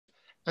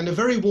and a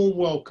very warm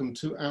welcome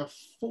to our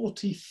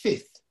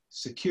 45th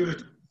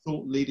Security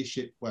Thought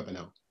Leadership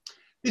webinar.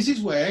 This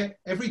is where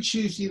every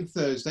Tuesday and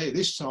Thursday at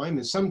this time,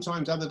 and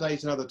sometimes other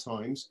days and other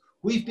times,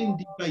 we've been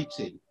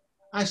debating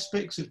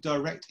aspects of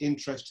direct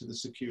interest to the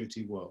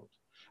security world.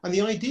 And the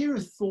idea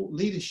of thought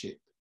leadership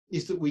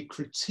is that we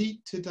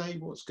critique today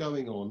what's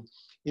going on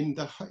in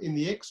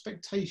the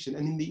expectation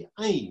and in the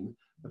aim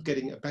of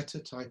getting a better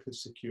type of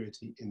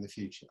security in the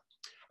future.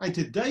 And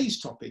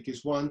today's topic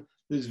is one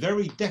that's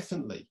very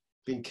definitely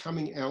been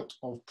coming out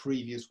of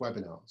previous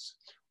webinars.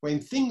 When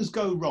things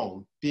go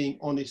wrong, being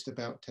honest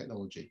about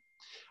technology.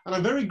 And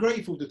I'm very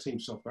grateful to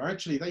Team Software.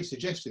 Actually, they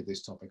suggested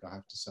this topic, I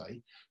have to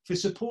say, for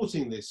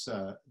supporting this,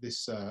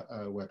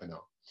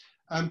 webinar.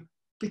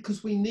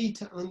 Because we need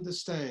to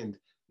understand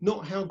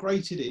not how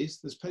great it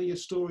is. There's plenty of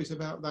stories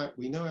about that.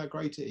 We know how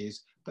great it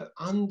is, but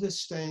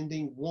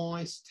understanding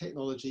why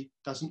technology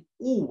doesn't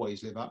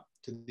always live up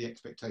to the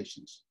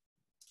expectations.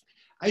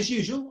 As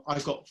usual,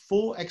 I've got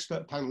 4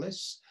 expert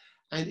panelists,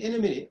 and in a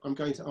minute, I'm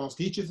going to ask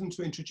each of them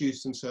to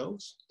introduce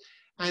themselves.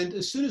 And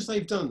as soon as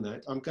they've done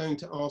that, I'm going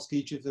to ask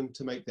each of them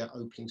to make their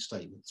opening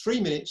statement.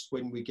 3 minutes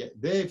when we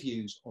get their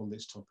views on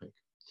this topic.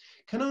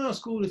 Can I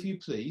ask all of you,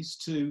 please,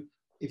 to,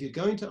 if you're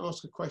going to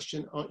ask a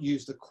question,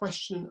 use the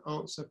question and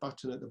answer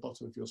button at the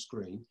bottom of your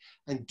screen.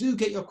 And do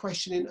get your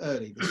question in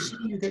early. The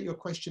sooner you get your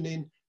question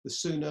in, the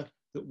sooner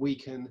that we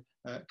can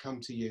come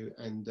to you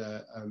and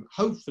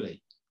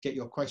hopefully get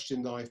your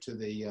question live to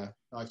the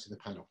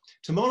panel.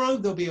 Tomorrow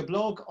there'll be a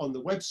blog on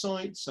the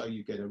website, so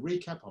you get a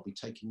recap. I'll be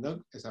taking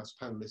note as our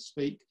panelists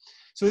speak.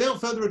 So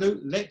without further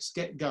ado, let's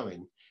get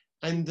going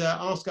and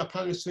ask our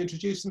panelists to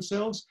introduce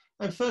themselves.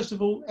 And first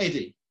of all,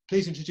 Eddie,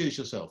 please introduce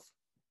yourself.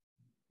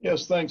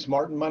 Yes, thanks,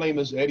 Martin. My name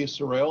is Eddie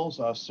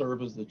Sorrells. I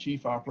serve as the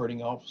Chief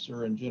Operating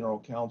Officer and General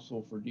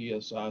Counsel for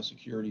DSI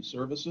Security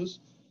Services.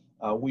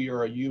 We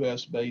are a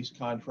US-based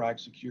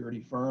contract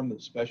security firm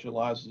that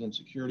specializes in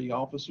security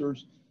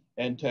officers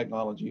and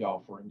technology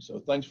offerings. So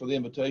thanks for the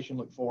invitation.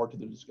 Look forward to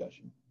the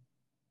discussion.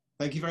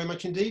 Thank you very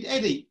much indeed.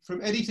 Eddie, from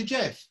Eddie to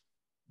Jeff.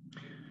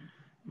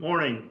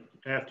 Morning,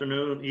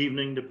 afternoon,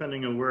 evening,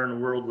 depending on where in the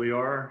world we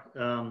are.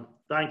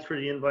 Thanks for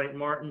the invite,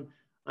 Martin.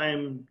 I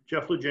am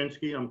Jeff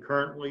Luginski. I'm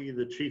currently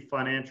the Chief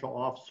Financial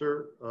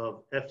Officer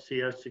of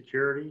FCS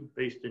Security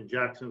based in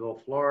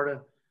Jacksonville,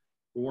 Florida.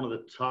 We're one of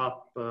the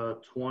top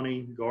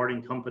 20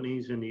 guarding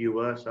companies in the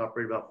US,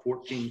 operate about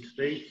 14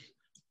 states.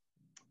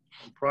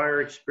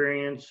 Prior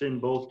experience in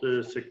both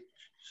the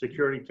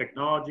security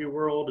technology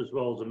world as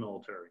well as the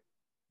military.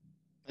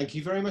 Thank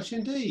you very much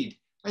indeed.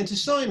 And to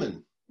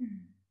Simon.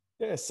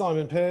 Yes,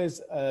 Simon Pears,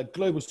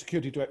 Global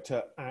Security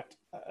Director at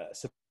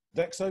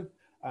Sodexo,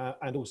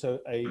 and also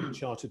a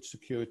chartered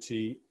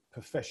security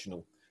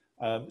professional.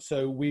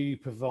 So we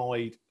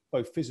provide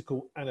both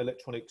physical and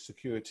electronic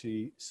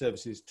security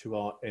services to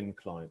our end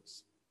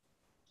clients.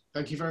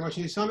 Thank you very much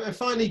indeed, Simon. And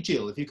finally,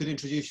 Jill, if you could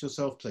introduce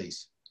yourself,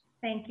 please.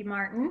 Thank you,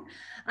 Martin.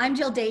 I'm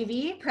Jill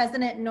Davey,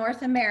 President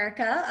North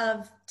America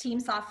of Team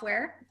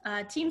Software.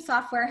 Team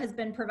Software has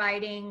been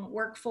providing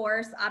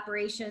workforce,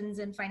 operations,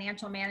 and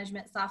financial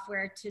management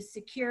software to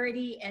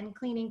security and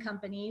cleaning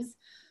companies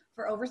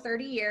for over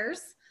 30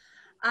 years.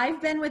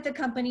 I've been with the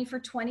company for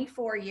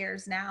 24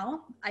 years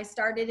now. I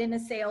started in a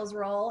sales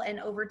role, and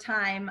over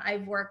time,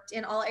 I've worked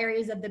in all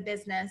areas of the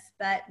business,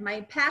 but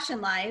my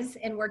passion lies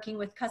in working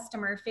with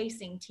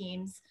customer-facing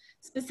teams,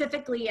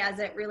 specifically as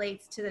it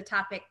relates to the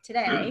topic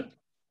today.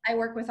 I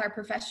work with our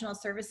professional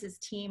services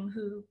team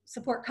who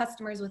support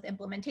customers with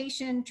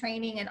implementation,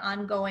 training, and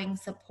ongoing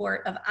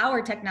support of our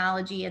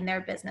technology in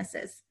their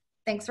businesses.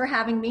 Thanks for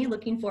having me.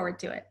 Looking forward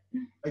to it.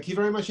 Thank you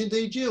very much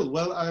indeed, Jill.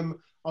 Well,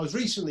 I was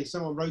recently,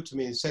 someone wrote to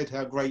me and said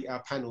how great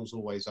our panels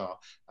always are.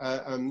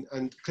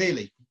 And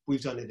clearly,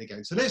 we've done it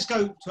again. So let's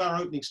go to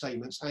our opening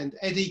statements. And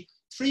Eddie,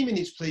 3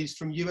 minutes, please,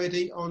 from you,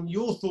 Eddie, on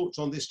your thoughts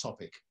on this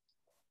topic.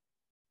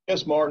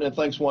 Yes, Martin, and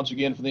thanks once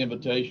again for the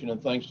invitation,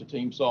 and thanks to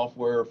Team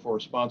Software for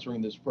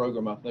sponsoring this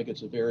program. I think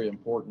it's a very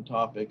important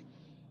topic.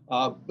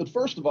 But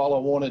first of all, I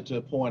wanted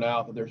to point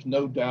out that there's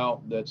no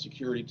doubt that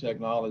security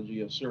technology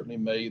has certainly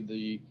made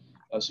the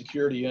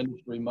security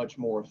industry much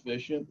more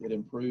efficient. It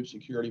improves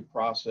security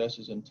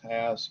processes and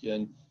tasks,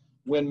 and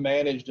when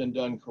managed and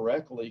done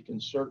correctly, can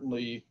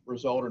certainly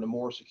result in a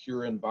more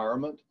secure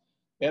environment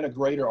and a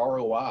greater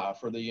ROI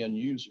for the end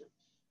user.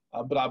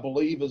 But I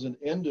believe as an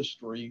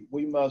industry,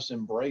 we must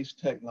embrace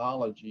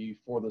technology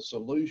for the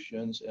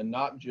solutions and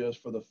not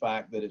just for the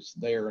fact that it's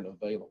there and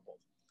available.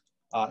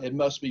 It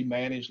must be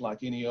managed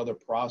like any other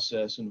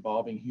process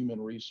involving human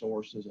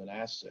resources and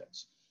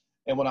assets.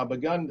 And when I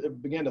began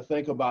to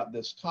think about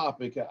this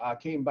topic, I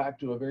came back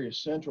to a very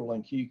central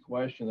and key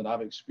question that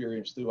I've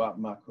experienced throughout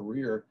my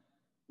career.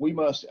 We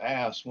must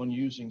ask, when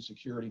using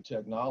security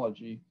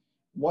technology,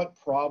 what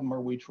problem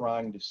are we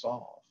trying to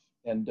solve?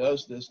 And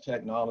does this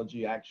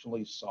technology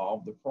actually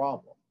solve the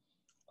problem?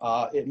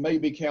 It may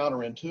be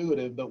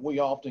counterintuitive, but we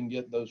often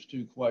get those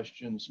two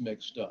questions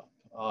mixed up.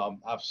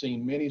 I've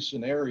seen many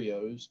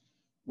scenarios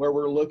where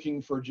we're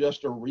looking for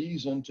just a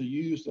reason to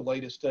use the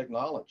latest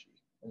technology.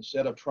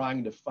 instead of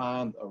trying to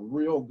find a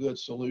real good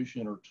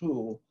solution or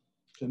tool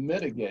to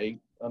mitigate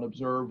an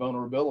observed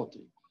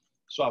vulnerability.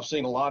 So I've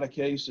seen a lot of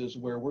cases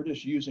where we're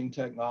just using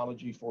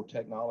technology for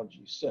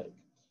technology's sake.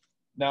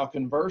 Now,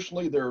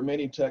 conversely, there are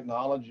many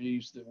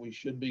technologies that we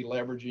should be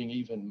leveraging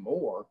even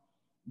more,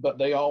 but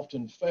they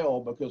often fail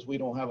because we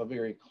don't have a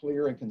very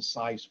clear and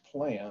concise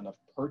plan of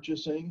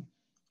purchasing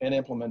and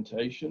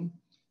implementation.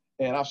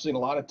 And I've seen a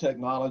lot of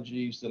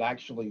technologies that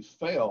actually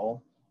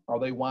fail, or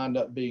they wind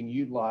up being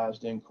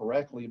utilized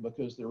incorrectly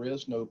because there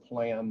is no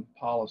plan,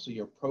 policy,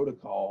 or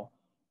protocol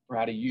for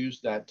how to use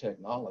that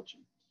technology.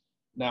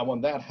 Now,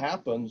 when that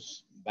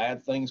happens,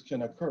 bad things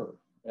can occur.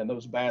 And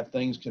those bad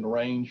things can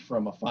range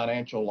from a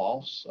financial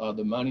loss,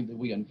 the money that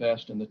we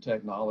invest in the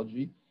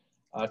technology,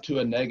 to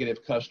a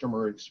negative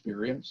customer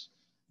experience.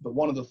 But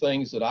one of the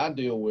things that I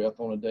deal with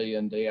on a day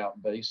in, day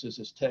out basis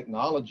is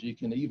technology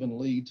can even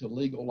lead to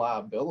legal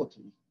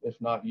liability if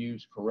not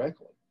used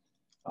correctly.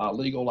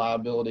 Legal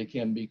liability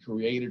can be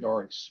created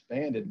or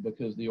expanded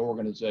because the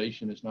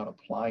organization is not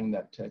applying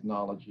that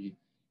technology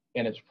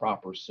in its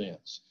proper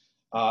sense.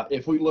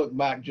 If we look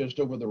back just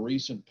over the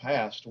recent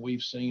past,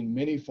 we've seen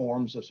many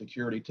forms of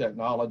security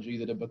technology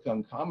that have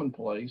become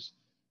commonplace.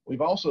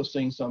 We've also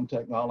seen some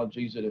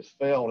technologies that have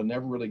failed and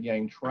never really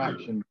gained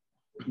traction.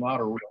 There's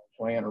not a real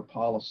plan or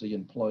policy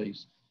in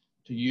place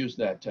to use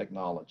that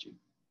technology.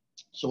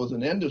 So as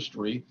an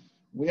industry,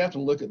 we have to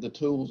look at the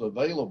tools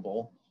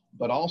available,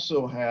 but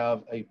also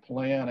have a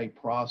plan, a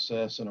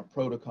process, and a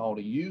protocol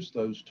to use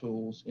those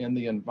tools in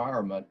the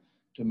environment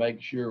to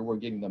make sure we're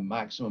getting the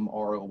maximum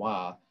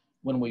ROI.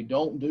 When we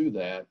don't do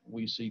that,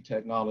 we see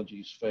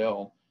technologies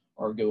fail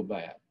or go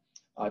bad.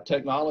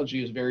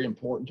 Technology is very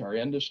important to our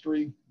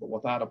industry, but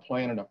without a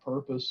plan and a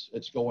purpose,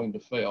 it's going to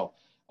fail.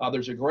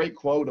 There's a great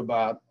quote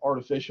about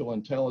artificial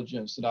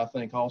intelligence that I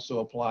think also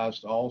applies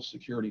to all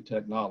security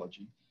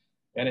technology.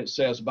 And it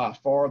says, by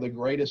far the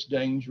greatest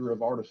danger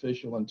of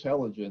artificial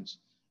intelligence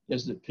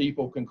is that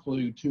people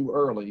conclude too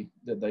early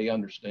that they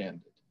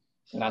understand it.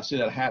 And I see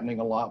that happening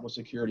a lot with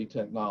security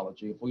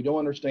technology. If we don't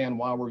understand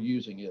why we're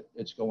using it,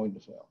 it's going to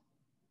fail.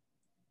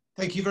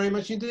 Thank you very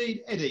much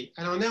indeed, Eddie.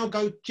 And I'll now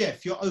go,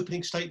 Jeff, your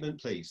opening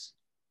statement, please.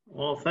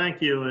 Well,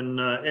 thank you. And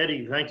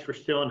Eddie, thanks for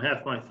stealing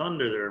half my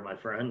thunder there, my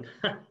friend.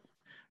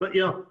 But,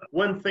 you know,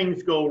 when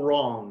things go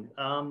wrong,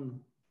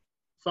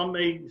 some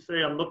may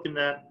say I'm looking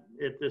at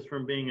this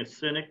from being a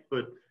cynic,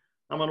 but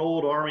I'm an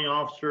old Army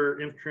officer,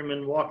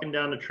 infantryman, walking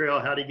down the trail,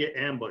 how to get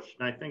ambushed.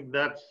 And I think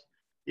that's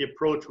the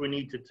approach we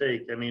need to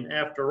take. I mean,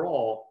 after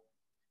all,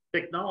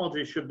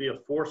 technology should be a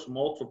force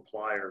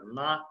multiplier,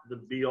 not the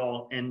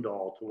be-all,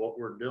 end-all to what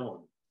we're doing.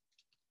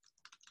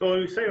 So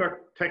when we say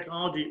our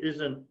technology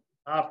isn't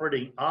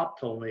operating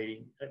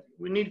optimally,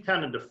 we need to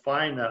kind of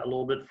define that a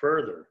little bit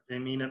further. I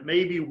mean, it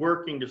may be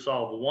working to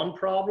solve one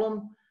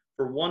problem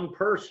for one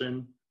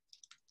person,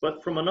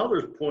 but from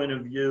another's point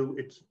of view,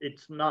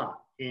 it's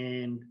not.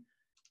 And,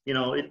 you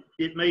know,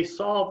 it may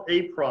solve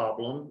a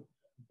problem,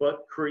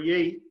 but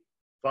create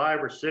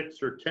 5 or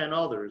 6 or 10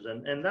 others.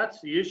 And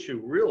that's the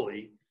issue,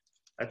 really,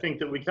 I think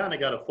that we kind of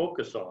got to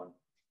focus on.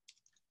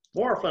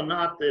 More often than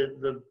not,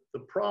 the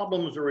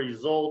problem is a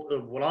result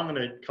of what I'm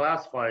going to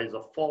classify as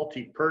a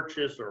faulty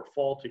purchase or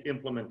faulty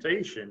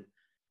implementation.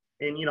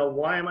 And, you know,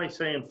 why am I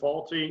saying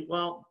faulty?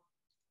 Well,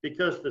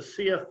 because the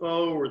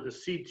CFO or the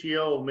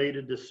CTO made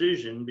a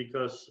decision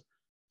because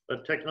a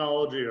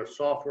technology or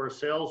software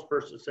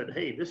salesperson said,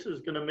 hey, this is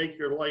going to make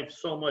your life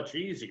so much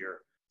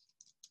easier.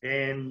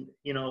 And,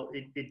 you know,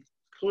 it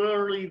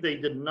clearly they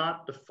did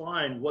not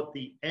define what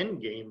the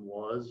end game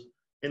was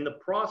and the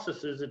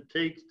processes it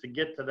takes to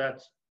get to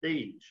that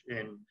stage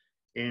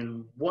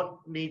and what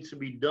needs to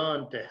be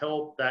done to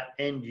help that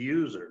end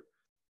user.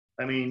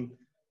 I mean,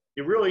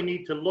 you really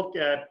need to look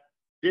at,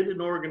 did an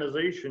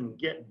organization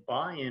get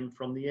buy-in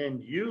from the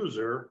end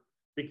user?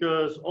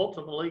 Because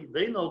ultimately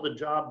they know the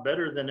job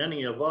better than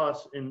any of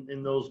us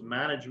in those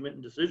management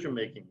and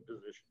decision-making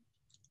positions.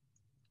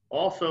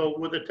 Also,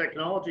 with the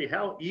technology,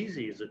 how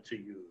easy is it to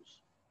use?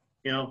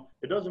 You know,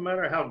 it doesn't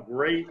matter how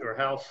great or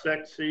how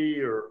sexy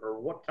or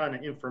what kind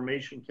of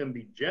information can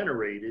be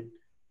generated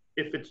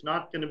if it's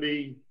not going to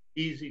be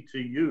easy to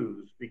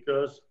use,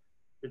 because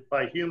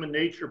by human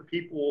nature,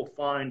 people will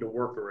find a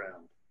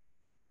workaround.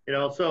 You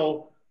know,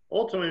 so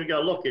ultimately we got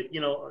to look at,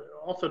 you know,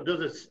 also,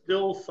 does it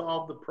still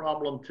solve the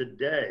problem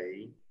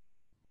today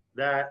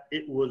that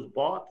it was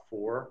bought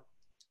for,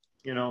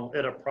 you know,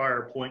 at a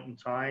prior point in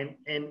time?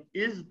 And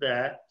is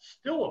that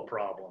still a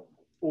problem?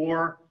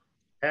 Or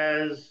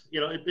has,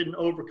 you know, it been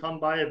overcome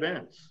by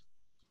events?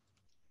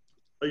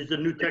 Is the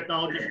new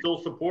technology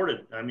still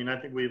supported? I mean, I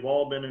think we've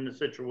all been in a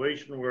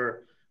situation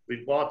where we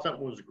bought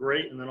something that was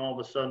great and then all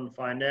of a sudden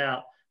find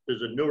out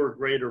there's a newer,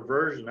 greater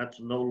version that's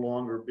no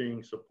longer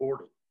being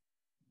supported.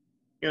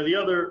 You know, the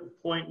other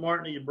point,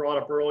 Martin, that you brought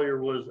up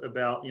earlier was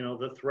about, you know,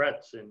 the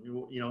threats and,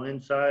 you know,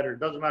 inside or, it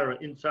doesn't matter,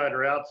 inside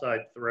or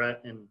outside threat.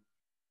 And,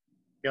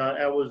 you know,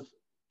 I was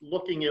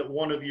looking at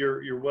one of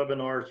your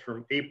webinars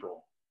from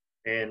April,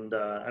 and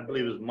I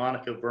believe it was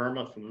Monica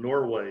Verma from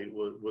Norway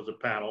was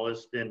a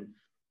panelist. And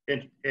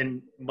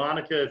And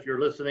Monica, if you're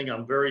listening,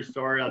 I'm very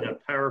sorry. I'm going to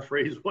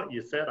paraphrase what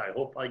you said. I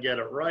hope I get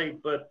it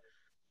right. But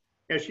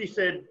as she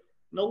said,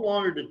 no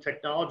longer do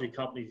technology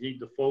companies need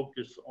to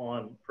focus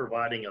on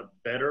providing a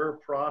better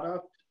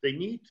product. They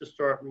need to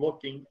start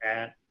looking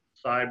at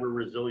cyber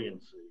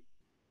resiliency.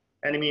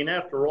 And I mean,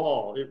 after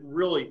all, it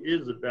really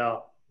is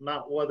about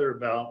not whether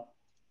about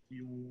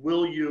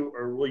will you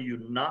or will you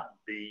not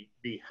be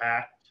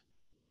hacked.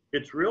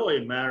 It's really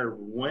a matter of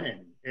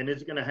when. And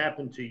it's going to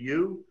happen to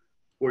you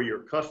or your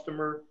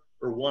customer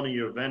or one of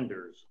your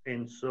vendors.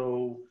 And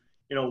so,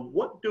 you know,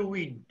 what do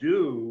we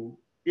do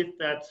if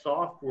that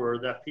software,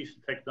 that piece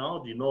of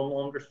technology no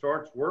longer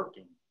starts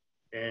working?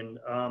 And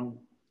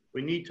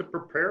we need to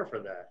prepare for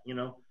that. You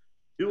know,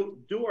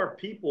 do our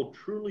people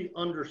truly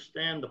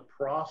understand the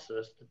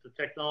process that the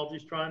technology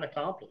is trying to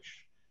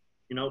accomplish?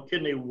 You know,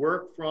 can they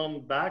work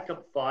from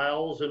backup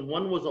files? And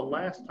when was the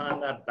last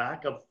time that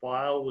backup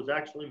file was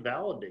actually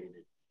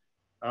validated?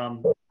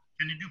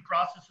 Can you do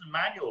processes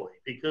manually?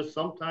 Because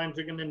sometimes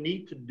you're going to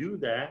need to do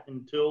that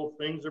until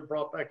things are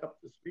brought back up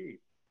to speed.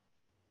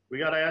 We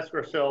got to ask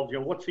ourselves, you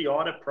know, what's the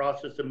audit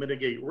process to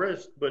mitigate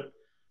risk? But,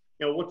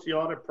 you know, what's the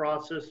audit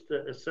process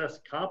to assess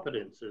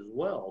competence as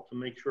well, to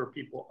make sure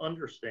people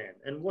understand?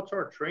 And what's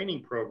our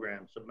training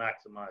programs to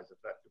maximize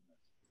effectiveness?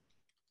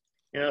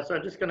 You know, so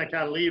I'm just going to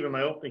kind of leave in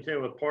my opening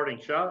statement with parting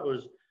shot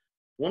was,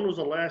 when was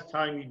the last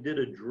time you did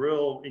a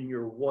drill in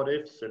your what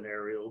if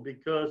scenario?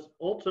 Because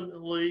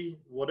ultimately,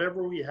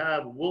 whatever we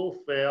have will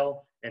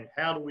fail, and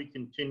how do we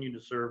continue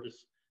to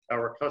service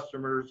our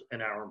customers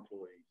and our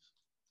employees?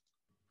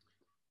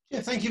 Yeah,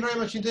 thank you very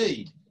much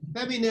indeed.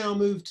 Let me now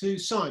move to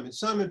Simon.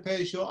 Simon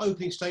Pears, your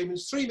opening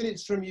statements. 3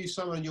 minutes from you,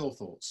 Simon, and your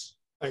thoughts.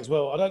 Thanks.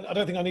 Well, I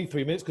don't think I need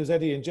 3 minutes because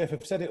Eddie and Jeff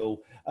have said it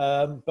all.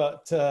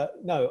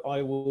 No,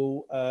 I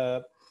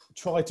will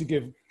try to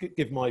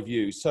give my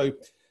views. So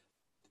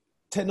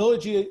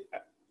technology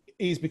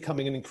is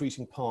becoming an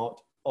increasing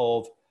part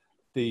of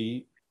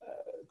the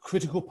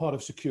critical part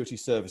of security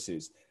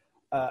services.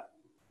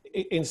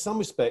 In some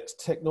respects,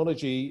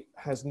 technology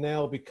has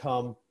now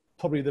become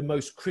probably the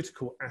most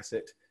critical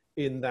asset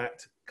in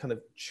that kind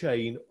of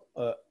chain,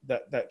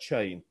 that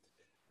chain.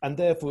 And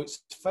therefore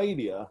its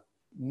failure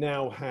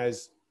now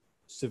has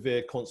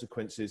severe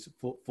consequences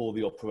for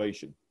the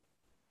operation.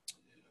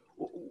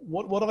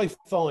 What I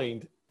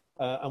find,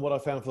 and what I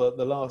found for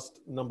the last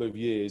number of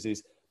years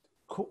is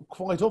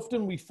quite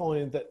often we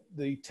find that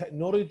the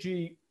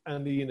technology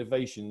and the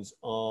innovations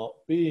are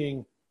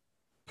being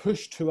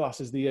pushed to us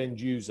as the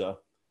end user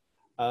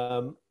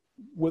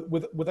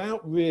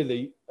without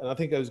really, and I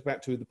think it goes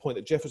back to the point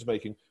that Jeff was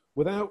making,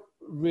 without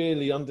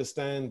really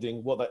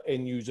understanding what that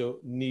end user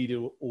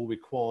needed or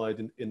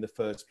required in the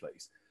first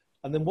place.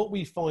 And then what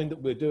we find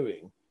that we're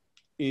doing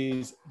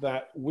is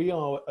that we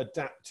are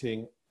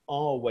adapting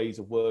our ways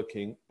of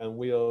working, and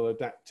we are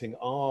adapting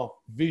our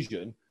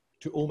vision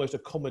to almost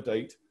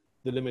accommodate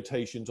the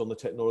limitations on the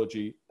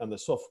technology and the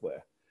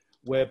software,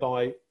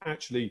 whereby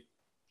actually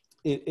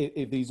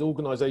if the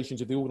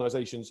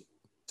organizations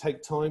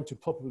take time to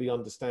properly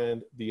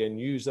understand the end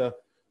user,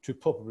 to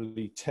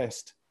properly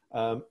test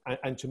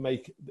and to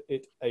make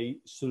it a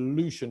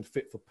solution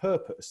fit for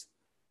purpose,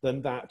 then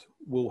that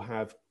will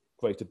have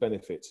greater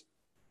benefits.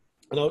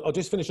 And I'll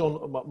just finish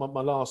on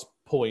my last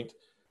point,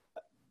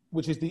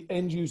 which is the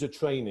end user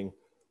training.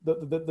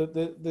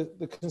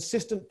 The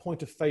consistent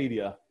point of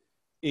failure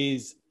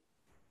is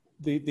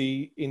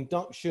the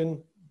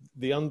induction,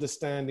 the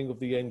understanding of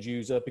the end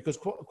user, because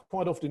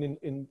quite often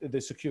in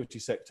the security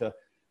sector,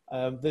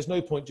 there's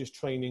no point just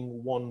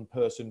training one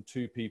person,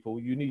 two people.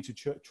 You need to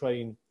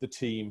train the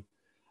team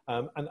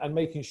and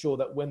making sure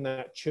that when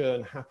that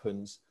churn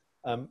happens,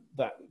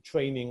 that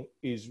training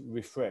is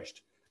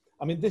refreshed.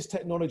 I mean, this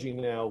technology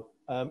now,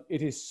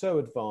 it is so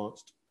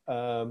advanced,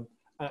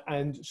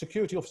 and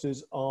security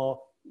officers are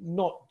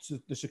not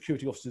the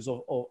security officers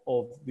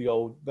of the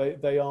old.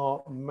 They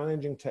are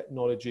managing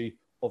technology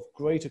of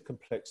greater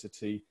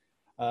complexity.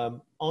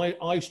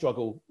 I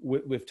struggle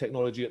with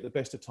technology at the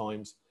best of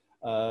times,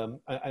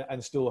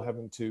 and still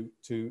having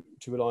to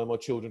rely on my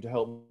children to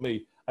help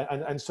me.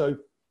 And so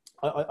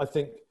I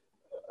think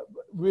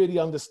really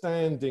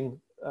understanding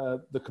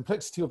the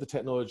complexity of the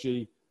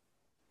technology,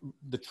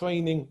 the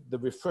training, the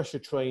refresher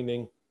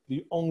training,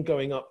 the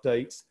ongoing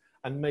updates,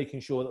 and making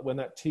sure that when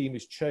that team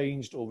is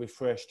changed or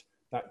refreshed,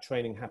 that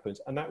training happens.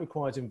 And that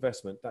requires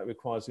investment. That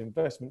requires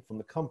investment from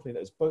the company that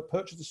has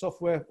purchased the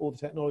software or the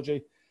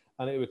technology,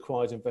 and it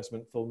requires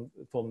investment from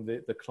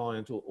the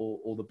client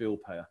or the bill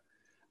payer.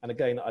 And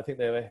again, I think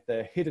there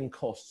are hidden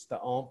costs that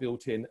aren't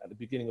built in at the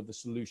beginning of the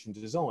solution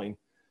design,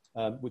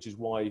 which is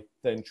why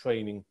then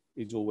training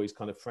is always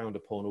kind of frowned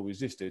upon or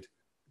resisted,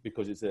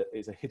 because it's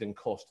a hidden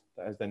cost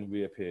that has then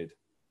reappeared.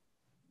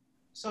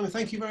 Simon,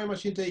 thank you very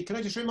much indeed. Can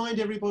I just remind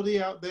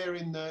everybody out there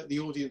in the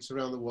audience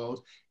around the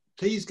world,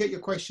 please get your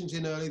questions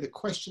in early. The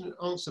question and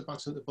answer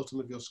button at the bottom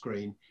of your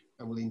screen,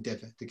 and we'll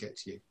endeavour to get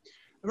to you.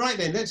 Right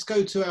then, let's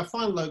go to our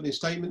final opening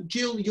statement.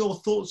 Jill, your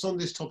thoughts on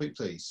this topic,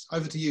 please.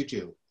 Over to you,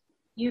 Jill.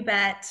 You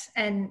bet.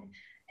 And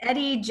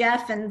Eddie,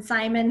 Jeff, and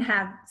Simon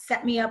have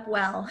set me up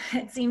well.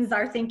 It seems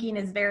our thinking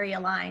is very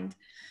aligned.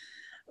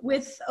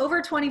 With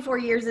over 24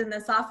 years in the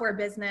software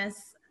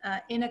business,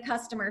 in a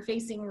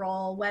customer-facing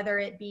role, whether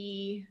it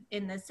be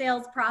in the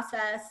sales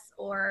process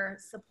or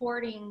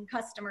supporting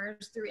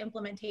customers through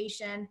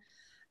implementation,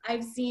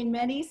 I've seen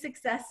many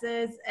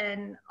successes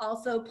and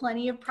also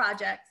plenty of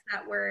projects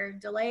that were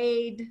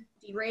delayed,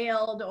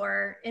 derailed,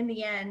 or in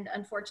the end,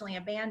 unfortunately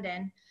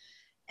abandoned.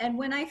 And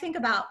when I think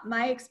about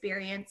my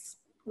experience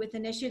with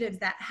initiatives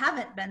that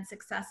haven't been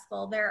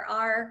successful, there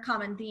are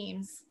common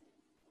themes.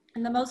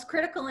 And the most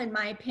critical, in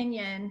my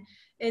opinion,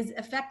 is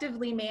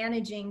effectively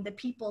managing the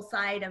people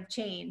side of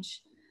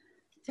change.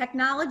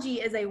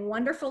 Technology is a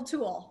wonderful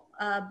tool,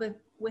 but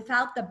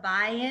without the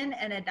buy-in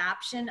and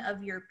adoption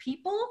of your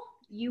people,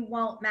 you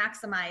won't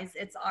maximize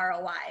its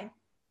ROI.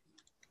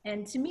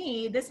 And to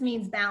me, this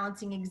means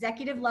balancing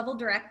executive level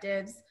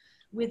directives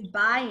with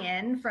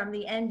buy-in from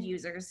the end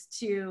users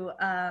to,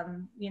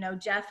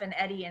 Jeff and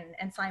Eddie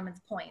and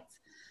Simon's points.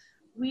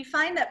 We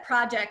find that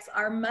projects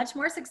are much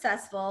more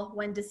successful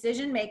when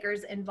decision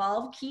makers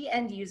involve key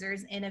end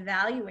users in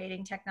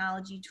evaluating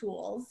technology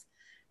tools.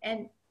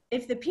 And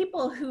if the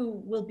people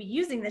who will be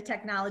using the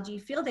technology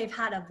feel they've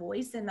had a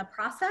voice in the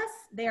process,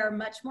 they are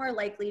much more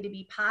likely to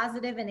be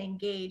positive and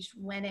engaged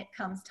when it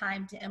comes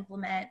time to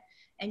implement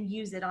and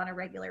use it on a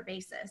regular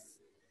basis.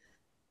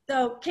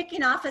 So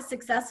kicking off a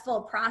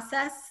successful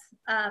process,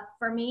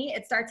 for me,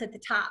 it starts at the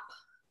top.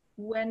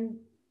 When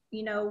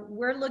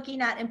we're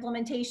looking at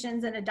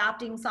implementations and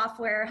adopting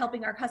software,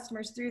 helping our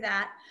customers through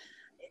that,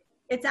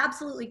 it's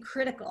absolutely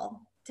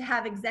critical to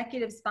have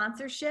executive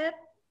sponsorship,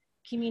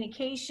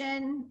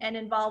 communication, and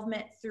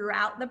involvement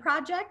throughout the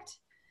project.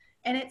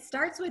 And it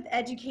starts with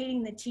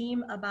educating the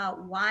team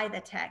about why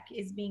the tech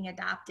is being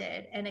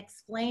adopted and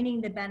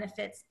explaining the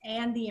benefits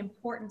and the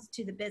importance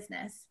to the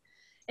business.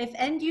 If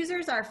end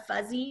users are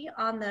fuzzy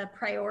on the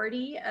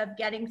priority of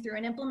getting through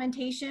an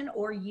implementation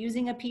or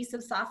using a piece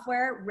of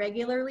software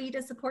regularly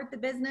to support the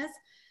business,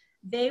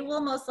 they will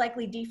most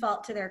likely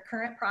default to their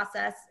current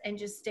process and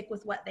just stick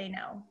with what they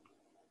know.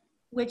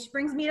 Which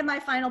brings me to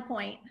my final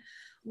point.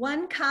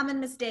 One common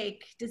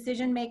mistake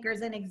decision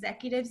makers and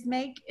executives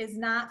make is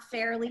not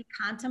fairly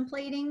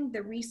contemplating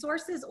the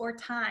resources or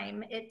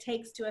time it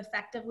takes to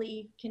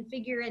effectively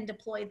configure and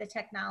deploy the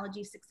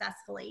technology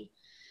successfully.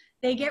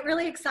 They get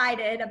really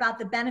excited about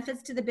the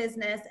benefits to the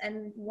business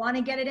and want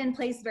to get it in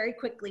place very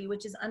quickly,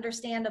 which is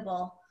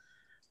understandable.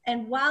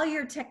 And while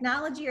your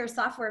technology or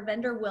software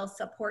vendor will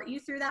support you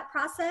through that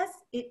process,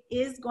 it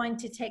is going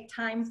to take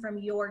time from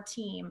your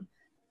team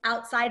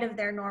outside of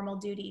their normal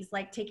duties,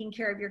 like taking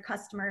care of your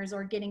customers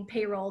or getting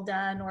payroll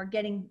done or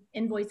getting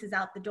invoices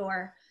out the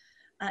door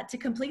to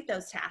complete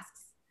those tasks.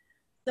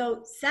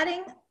 So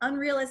setting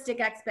unrealistic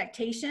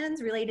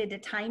expectations related to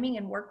timing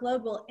and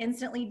workload will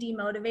instantly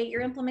demotivate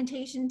your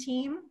implementation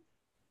team.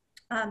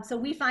 So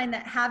we find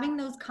that having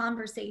those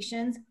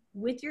conversations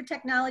with your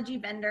technology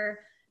vendor,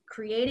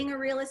 creating a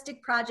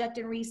realistic project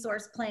and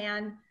resource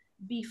plan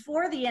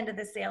before the end of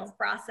the sales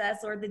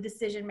process or the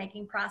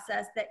decision-making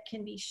process that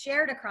can be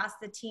shared across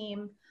the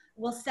team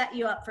will set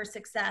you up for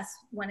success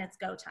when it's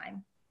go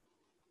time.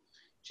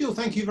 Jill,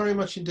 thank you very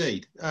much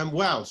indeed.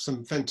 Wow,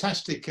 some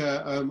fantastic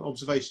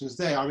observations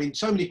there. I mean,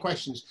 so many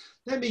questions.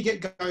 Let me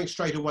get going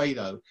straight away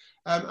though.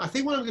 I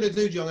think what I'm going to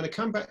do, Jill, I'm going to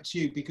come back to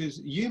you because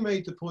you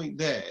made the point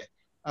there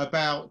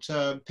about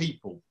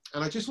people.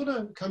 And I just want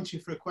to come to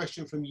you for a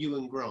question from you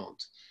and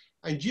Grant.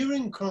 And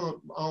during Grant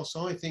asked,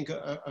 I think,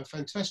 a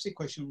fantastic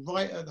question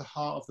right at the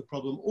heart of the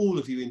problem, all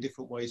of you in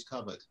different ways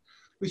covered,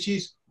 which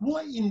is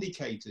what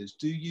indicators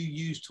do you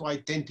use to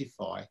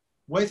identify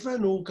whether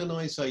an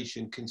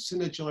organization can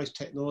synergize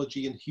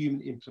technology and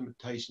human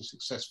implementation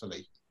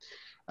successfully?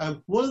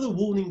 What are the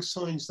warning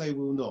signs they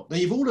will not? Now,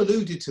 you've all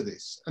alluded to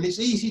this, and it's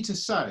easy to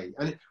say,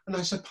 and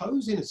I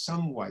suppose in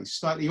some ways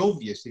slightly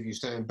obvious if you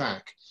stand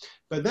back,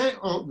 but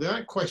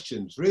that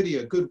question's really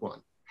a good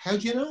one. How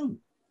do you know?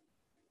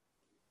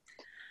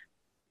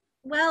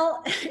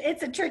 Well,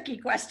 it's a tricky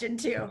question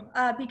too,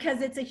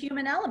 because it's a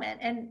human element,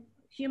 and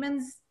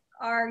humans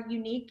are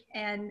unique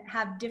and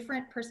have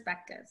different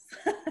perspectives.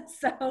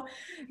 So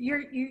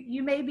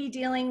you may be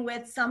dealing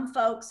with some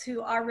folks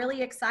who are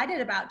really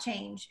excited about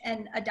change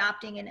and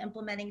adopting and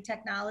implementing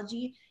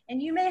technology,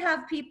 and you may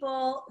have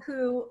people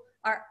who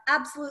are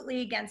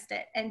absolutely against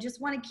it and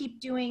just want to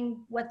keep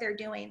doing what they're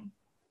doing.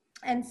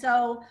 And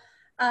so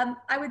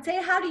I would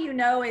say, how do you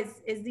know is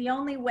the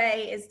only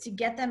way is to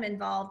get them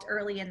involved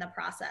early in the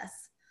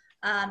process.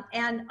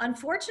 And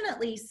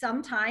unfortunately,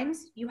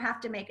 sometimes you have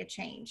to make a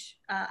change.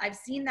 I've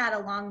seen that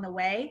along the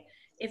way.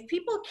 If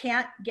people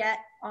can't get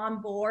on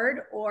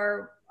board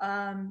or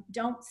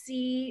don't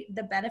see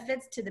the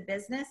benefits to the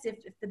business, if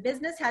the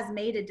business has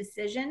made a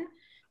decision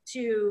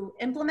to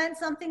implement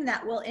something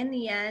that will in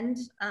the end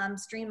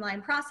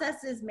streamline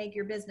processes, make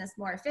your business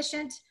more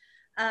efficient,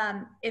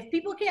 if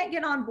people can't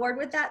get on board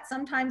with that,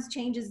 sometimes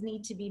changes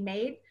need to be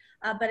made.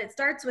 But it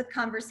starts with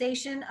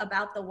conversation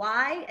about the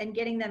why and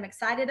getting them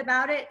excited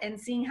about it and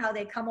seeing how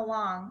they come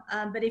along.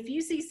 But if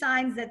you see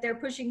signs that they're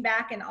pushing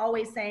back and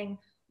always saying,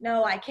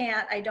 no, I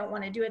can't, I don't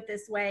want to do it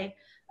this way,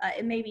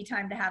 it may be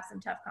time to have some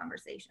tough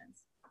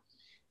conversations.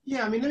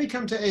 Yeah, I mean, let me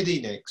come to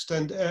Eddie next.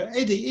 And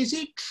Eddie, is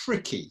it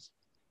tricky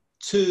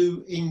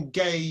to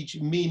engage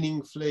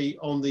meaningfully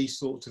on these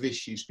sorts of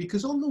issues?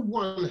 Because on the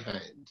one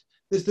hand,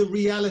 there's the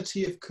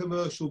reality of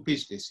commercial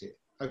business here,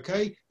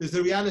 okay? There's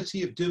the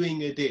reality of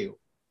doing a deal.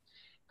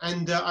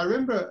 And I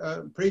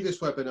remember previous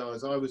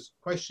webinars, I was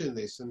questioning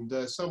this, and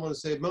someone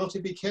said,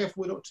 Martin, be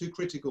careful, we're not too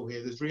critical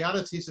here. There's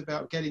realities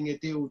about getting a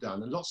deal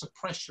done and lots of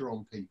pressure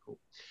on people.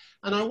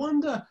 And I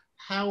wonder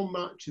how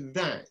much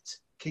that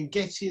can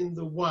get in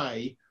the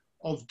way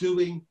of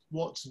doing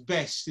what's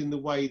best in the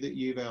way that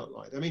you've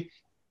outlined. I mean,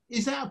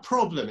 is that a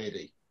problem,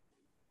 Eddie?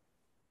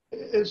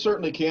 It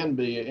certainly can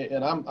be,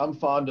 and I'm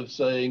fond of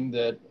saying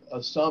that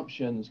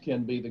assumptions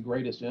can be the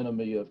greatest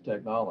enemy of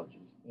technology.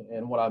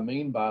 And what I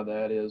mean by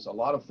that is a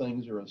lot of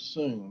things are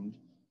assumed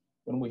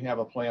when we have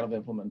a plan of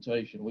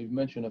implementation. We've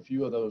mentioned a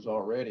few of those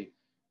already.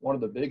 One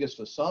of the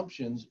biggest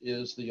assumptions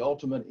is the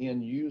ultimate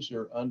end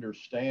user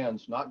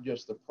understands not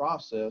just the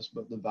process,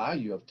 but the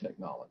value of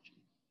technology.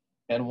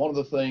 And one of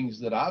the things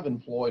that I've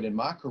employed in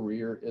my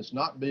career is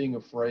not being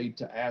afraid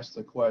to ask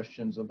the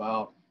questions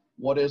about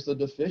what is the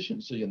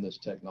deficiency in this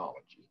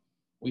technology.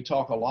 We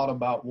talk a lot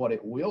about what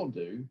it will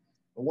do,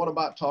 but what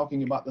about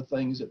talking about the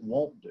things it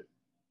won't do?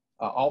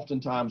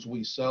 Oftentimes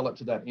we sell it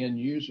to that end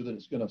user that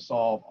it's going to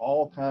solve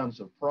all kinds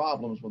of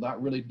problems without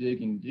really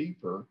digging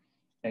deeper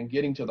and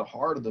getting to the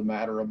heart of the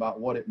matter about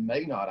what it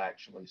may not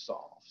actually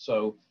solve.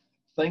 So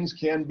things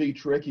can be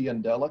tricky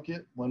and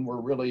delicate when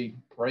we're really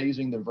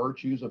praising the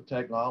virtues of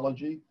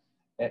technology.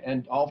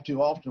 And all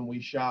too often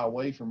we shy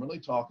away from really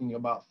talking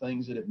about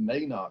things that it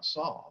may not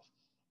solve.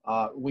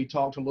 We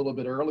talked a little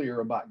bit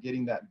earlier about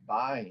getting that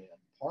buy-in.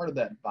 Part of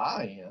that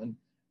buy-in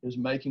is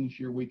making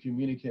sure we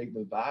communicate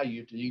the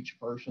value to each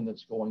person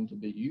that's going to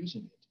be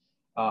using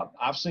it.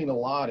 I've seen a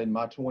lot in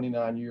my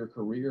 29-year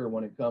career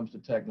when it comes to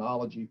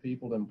technology,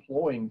 people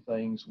employing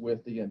things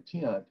with the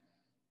intent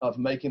of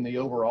making the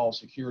overall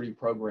security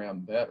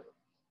program better.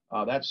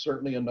 That's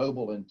certainly a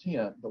noble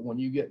intent, but when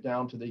you get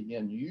down to the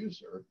end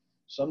user,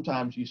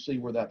 sometimes you see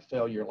where that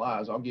failure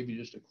lies. I'll give you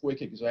just a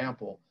quick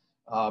example.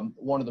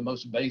 One of the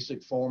most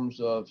basic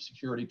forms of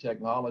security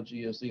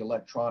technology is the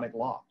electronic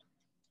lock.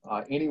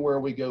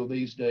 Anywhere we go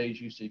these days,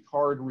 you see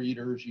card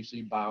readers, you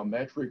see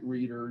biometric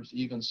readers,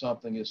 even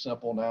something as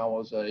simple now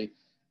as a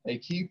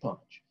key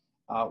punch.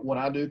 When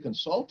I do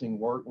consulting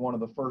work, one of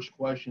the first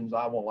questions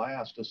I will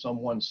ask to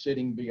someone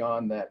sitting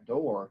beyond that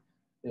door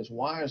is,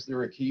 why is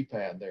there a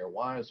keypad there?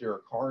 Why is there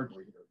a card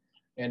reader?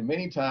 And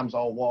many times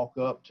I'll walk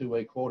up to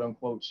a quote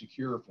unquote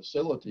secure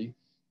facility.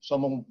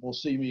 Someone will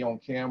see me on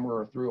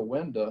camera or through a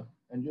window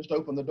and just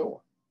open the door.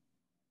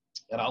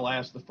 And I'll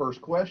ask the first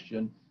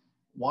question,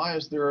 why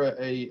is there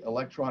a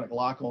electronic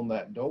lock on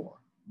that door?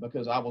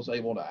 Because I was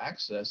able to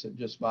access it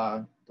just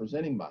by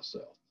presenting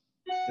myself.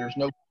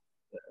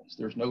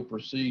 There's no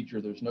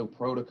procedure, there's no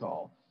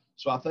protocol.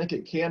 So I think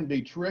it can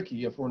be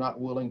tricky if we're not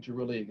willing to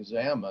really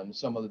examine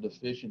some of the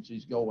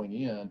deficiencies going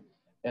in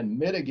and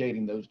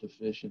mitigating those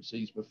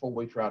deficiencies before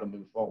we try to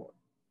move forward.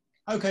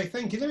 Okay,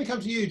 thank you. Let me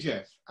come to you,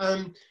 Jeff.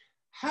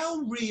 How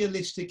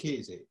realistic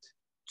is it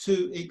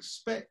to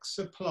expect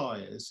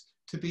suppliers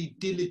to be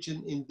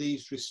diligent in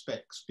these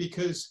respects?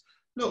 Because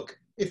look,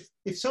 if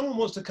someone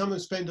wants to come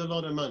and spend a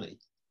lot of money,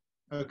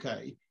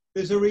 okay,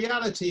 there's a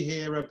reality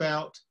here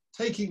about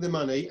taking the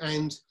money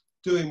and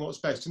doing what's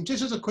best. And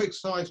just as a quick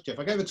side, Jeff,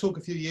 I gave a talk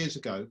a few years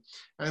ago,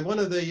 and one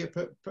of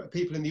the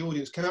people in the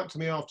audience came up to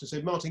me after and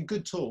said, Martin,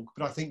 good talk,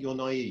 but I think you're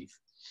naive.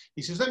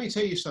 He says, let me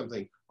tell you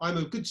something. I'm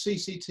a good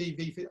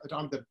CCTV,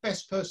 I'm the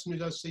best person who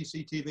does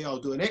CCTV. I'll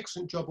do an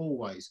excellent job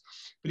always.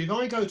 But if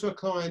I go to a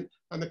client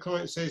and the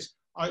client says,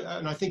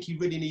 and I think he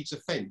really needs a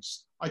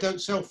fence, I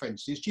don't sell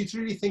fences. Do you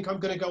really think I'm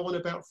going to go on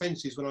about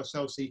fences when I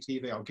sell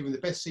CCTV? I'll give them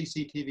the best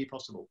CCTV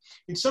possible.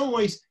 In some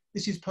ways,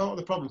 this is part of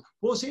the problem.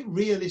 What's it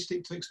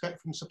realistic to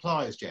expect from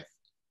suppliers, Jeff?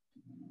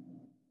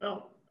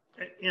 Well,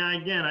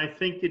 again, I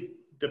think it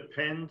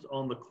depends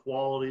on the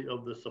quality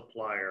of the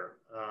supplier.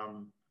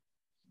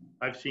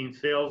 I've seen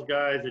sales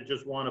guys that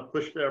just want to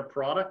push their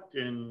product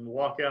and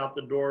walk out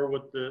the door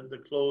with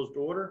the closed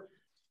order.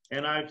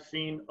 And I've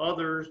seen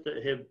others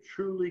that have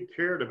truly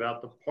cared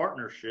about the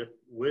partnership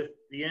with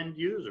the end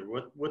user,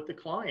 with the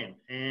client.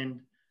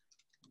 And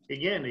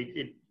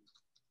again,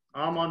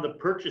 I'm on the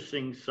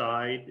purchasing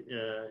side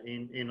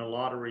in a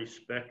lot of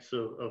respects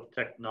of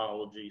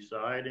technology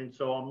side. And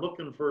so I'm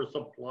looking for a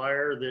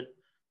supplier that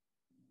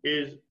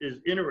is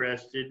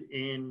interested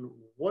in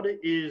what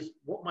it is,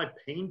 what my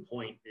pain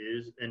point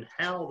is, and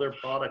how their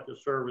product or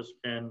service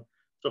can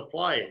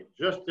supply it.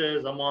 Just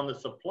as I'm on the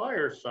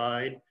supplier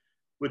side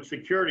with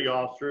security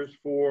officers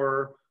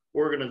for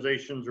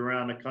organizations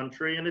around the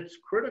country, and it's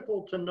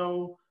critical to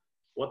know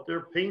what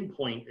their pain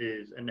point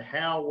is and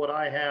how what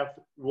I have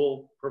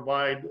will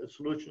provide a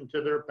solution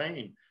to their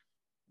pain.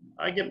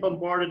 I get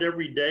bombarded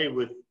every day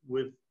with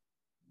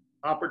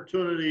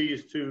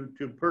opportunities to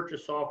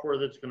purchase software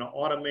that's going to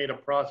automate a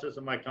process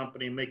in my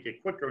company and make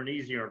it quicker and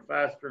easier and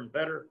faster and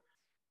better.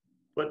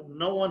 but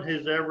no one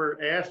has ever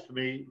asked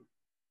me,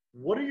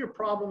 what are your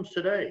problems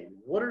today?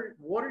 What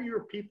are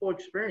your people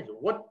experiencing?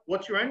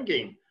 What's your end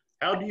game?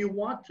 How do you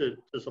want to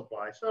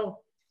supply? So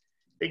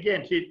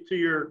again, to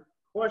your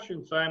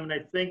question, Simon, I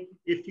think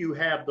if you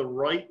have the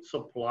right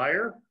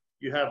supplier,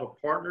 you have a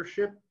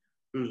partnership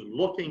who's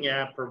looking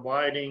at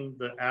providing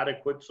the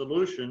adequate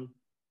solution,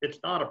 it's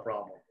not a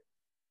problem.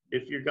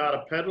 If you got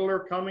a peddler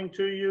coming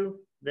to you,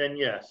 then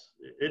yes,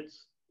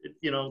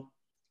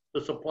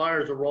 the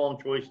supplier is a wrong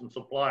choice in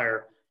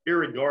supplier,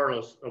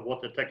 irregardless of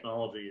what the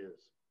technology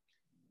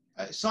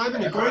is.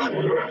 Simon,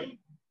 agree?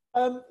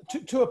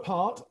 To a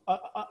part,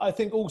 I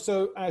think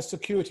also as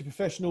security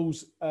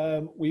professionals,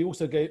 we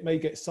also may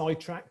get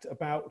sidetracked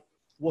about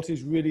what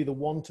is really the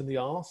want and the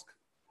ask.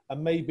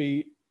 And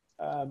maybe,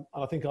 and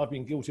I think I've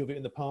been guilty of it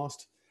in the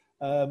past,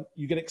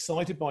 you get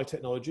excited by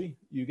technology,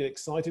 you get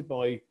excited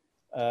by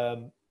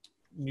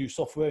new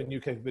software and new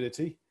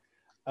capability,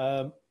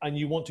 and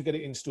you want to get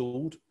it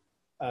installed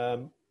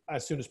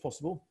as soon as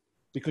possible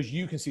because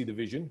you can see the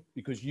vision,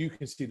 because you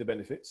can see the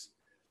benefits,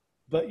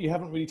 but you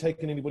haven't really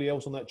taken anybody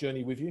else on that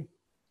journey with you.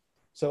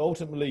 So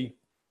ultimately,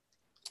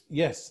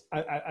 yes,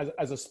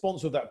 as a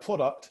sponsor of that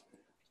product,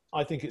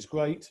 I think it's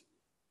great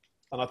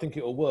and I think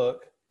it'll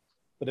work.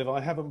 But if I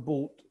haven't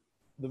brought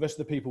the rest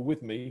of the people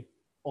with me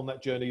on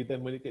that journey,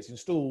 then when it gets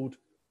installed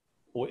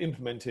or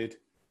implemented,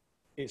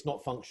 it's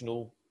not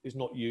functional, it's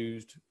not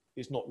used,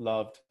 it's not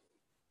loved,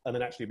 and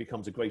then actually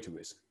becomes a greater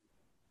risk.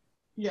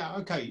 Yeah,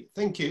 okay,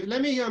 thank you.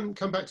 Let me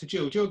come back to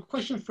Jill. Jill, a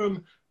question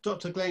from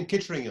Dr. Glenn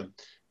Kitteringham,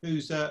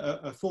 who's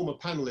a former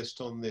panelist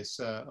on this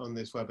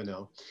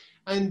webinar.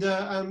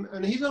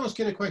 And he's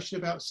asking a question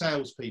about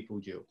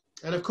salespeople, Jill.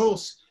 And of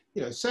course,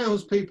 you know,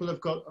 salespeople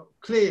have got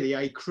clearly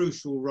a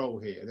crucial role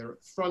here. They're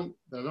at front,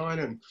 the line,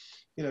 and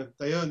you know,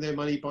 they earn their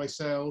money by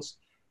sales.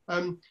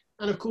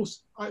 And of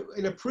course,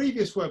 in a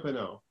previous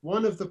webinar,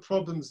 one of the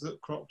problems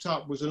that cropped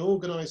up was an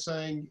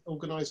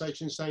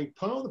organisation saying,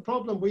 part of the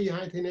problem we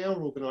had in our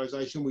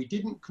organisation, we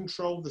didn't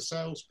control the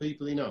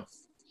salespeople enough.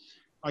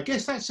 I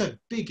guess that's a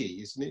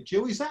biggie, isn't it,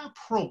 Jill? Is that a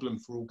problem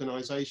for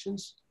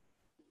organisations?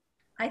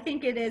 I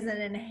think it is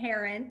an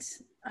inherent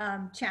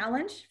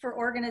challenge for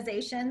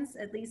organizations,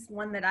 at least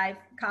one that I've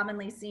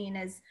commonly seen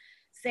is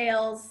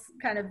sales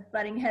kind of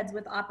butting heads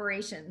with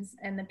operations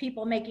and the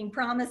people making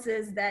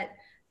promises that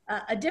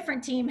a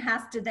different team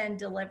has to then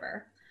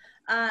deliver.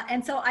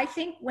 And so I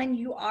think when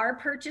you are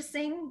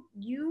purchasing,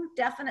 you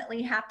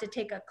definitely have to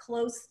take a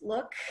close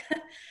look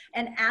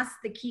and ask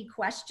the key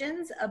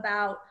questions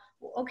about,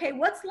 okay,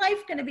 what's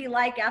life going to be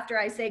like after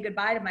I say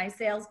goodbye to my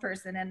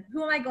salesperson, and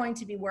who am I going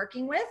to be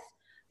working with?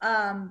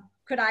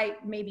 Could I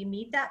maybe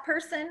meet that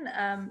person?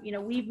 You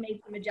know, we've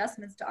made some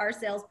adjustments to our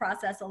sales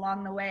process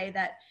along the way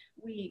that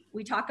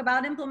we talk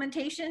about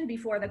implementation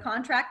before the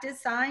contract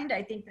is signed.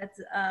 I think that's,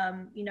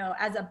 you know,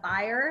 as a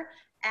buyer,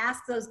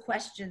 ask those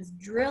questions,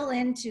 drill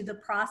into the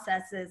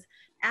processes,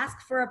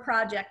 ask for a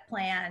project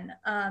plan,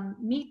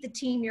 meet the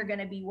team you're going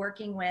to be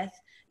working with,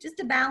 just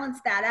to balance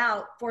that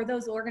out for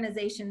those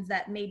organizations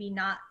that maybe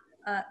not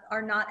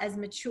are not as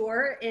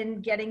mature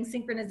in getting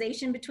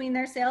synchronization between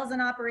their sales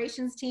and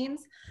operations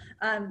teams.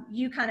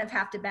 You kind of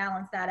have to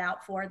balance that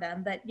out for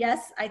them. But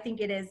yes, I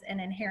think it is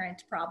an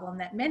inherent problem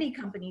that many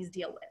companies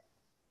deal with.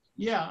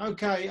 Yeah,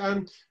 okay.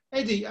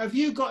 Eddie, have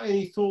you got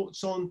any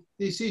thoughts on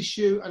this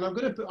issue? And I'm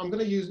going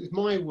to use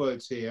my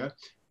words here: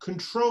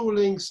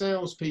 controlling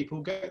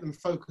salespeople, get them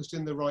focused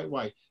in the right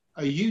way.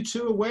 Are you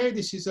two aware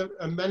this is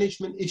a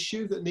management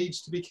issue that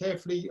needs to be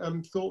carefully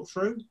thought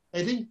through?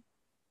 Eddie?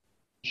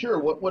 Sure.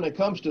 When it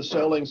comes to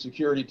selling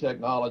security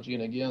technology,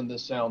 and again,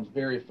 this sounds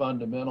very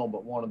fundamental,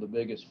 but one of the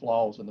biggest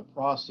flaws in the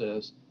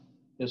process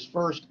is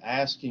first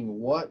asking,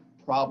 what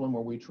problem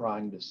are we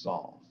trying to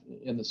solve?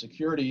 In the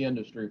security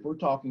industry, if we're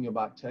talking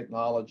about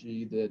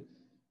technology that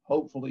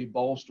hopefully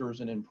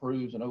bolsters and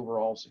improves an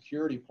overall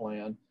security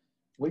plan,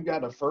 we've got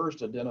to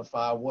first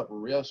identify what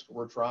risk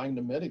we're trying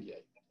to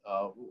mitigate.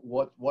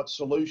 What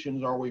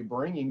solutions are we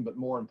bringing, but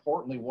more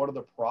importantly, what are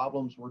the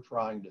problems we're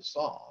trying to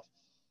solve?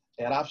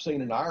 And I've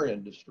seen in our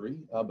industry,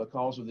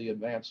 because of the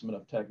advancement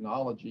of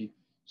technology,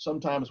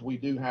 sometimes we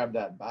do have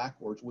that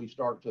backwards. We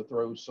start to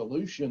throw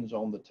solutions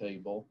on the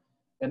table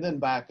and then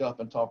back up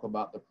and talk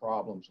about the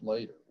problems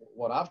later.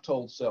 What I've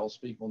told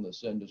salespeople in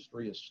this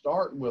industry is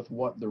start with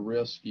what the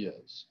risk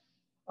is.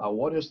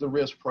 What is the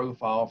risk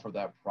profile for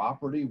that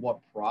property? What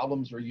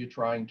problems are you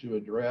trying to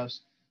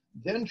address?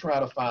 Then try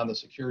to find the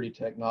security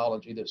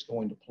technology that's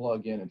going to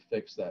plug in and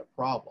fix that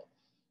problem.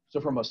 So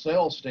from a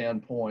sales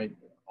standpoint,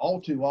 all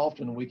too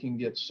often we can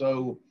get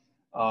so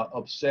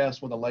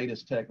obsessed with the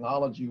latest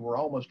technology, we're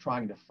almost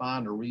trying to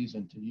find a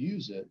reason to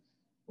use it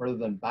rather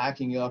than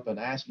backing up and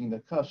asking the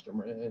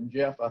customer. And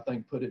Jeff, I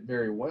think, put it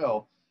very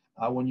well.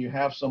 When you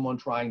have someone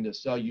trying to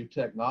sell you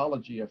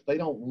technology, if they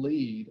don't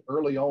lead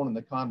early on in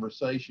the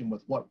conversation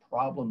with what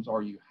problems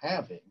are you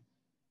having,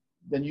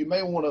 then you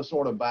may want to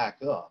sort of back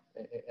up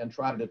and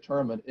try to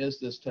determine, is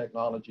this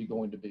technology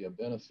going to be a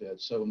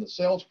benefit? So in the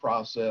sales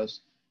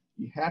process,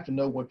 you have to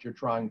know what you're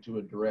trying to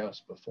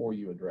address before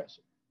you address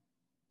it.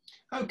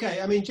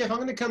 Okay, I mean, Jeff, I'm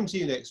going to come to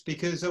you next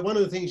because one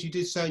of the things you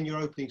did say in your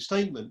opening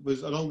statement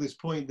was along this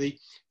point, the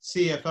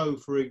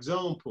CFO, for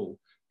example,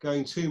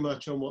 going too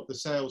much on what the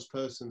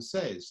salesperson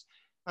says.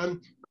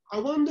 I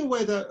wonder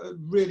whether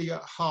really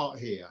at heart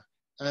here,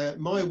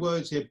 my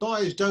words here,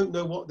 buyers don't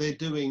know what they're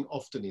doing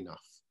often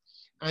enough.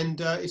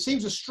 And it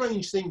seems a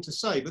strange thing to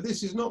say, but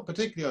this is not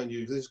particularly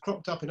unusual. It's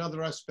cropped up in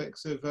other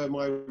aspects of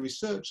my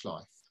research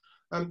life.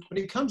 When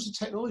it comes to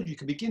technology, you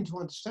can begin to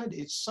understand it.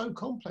 It's so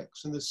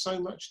complex and there's so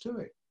much to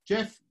it.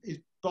 Jeff, is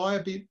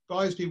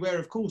buyers beware,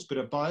 of course, but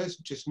are buyers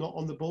just not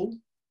on the ball?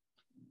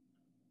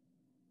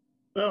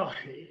 Well,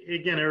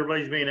 again,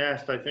 everybody's being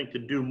asked, I think, to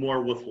do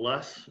more with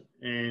less.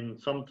 And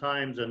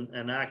sometimes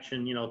an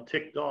action, you know,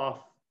 ticked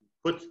off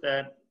puts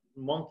that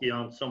monkey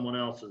on someone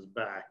else's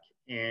back.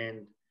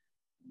 And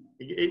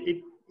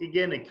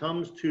again, it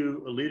comes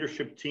to a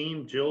leadership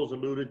team. Jill's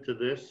alluded to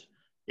this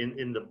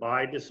in the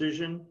buy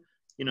decision.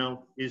 You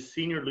know, is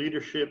senior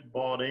leadership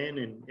bought in?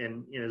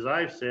 And as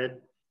I've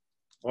said,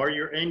 are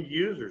your end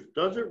users,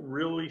 does it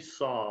really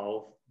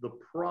solve the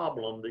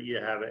problem that you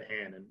have at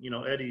hand? And, you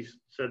know, Eddie's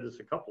said this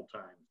a couple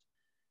times.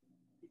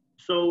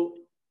 So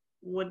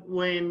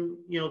when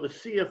you know, the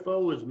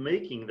CFO is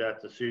making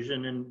that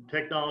decision and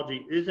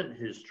technology isn't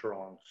his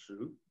strong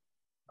suit,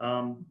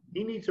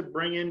 he needs to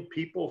bring in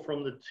people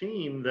from the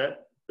team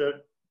that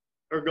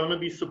are going to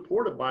be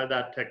supported by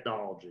that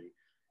technology.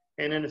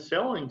 And in the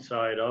selling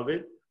side of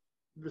it,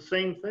 the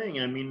same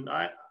thing. I mean,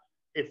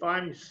 if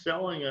I'm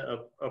selling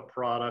a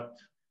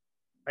product,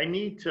 I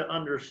need to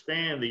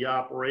understand the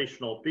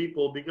operational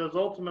people, because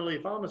ultimately,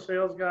 if I'm a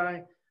sales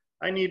guy,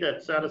 I need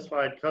that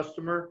satisfied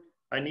customer.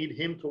 I need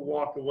him to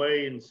walk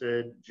away and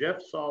say, Jeff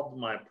solved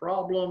my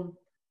problem.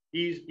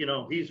 He's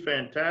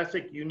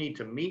fantastic. You need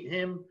to meet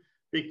him,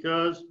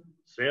 because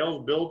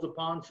sales builds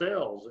upon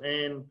sales.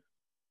 And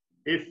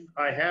if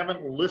I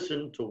haven't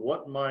listened to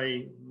what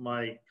my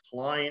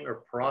client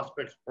or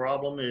prospect's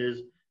problem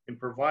is and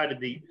provided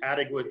the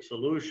adequate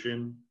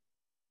solution,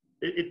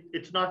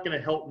 it's not going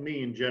to help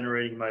me in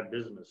generating my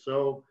business.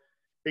 So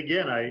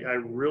again, I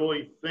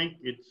really think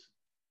it's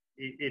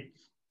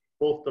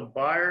both the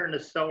buyer and the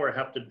seller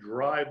have to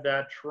drive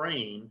that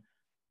train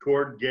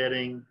toward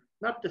getting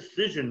not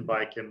decision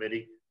by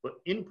committee, but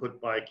input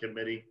by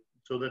committee,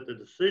 so that the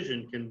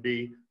decision can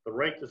be the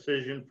right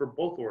decision for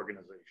both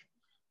organizations.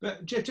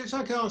 Jeff, just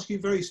I can ask you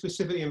very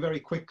specifically and very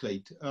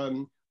quickly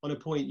on a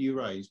point you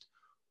raised.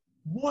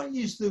 What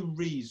is the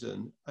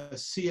reason a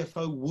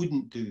CFO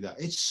wouldn't do that?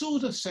 It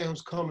sort of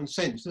sounds common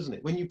sense, doesn't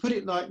it? When you put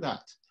it like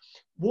that,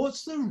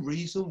 what's the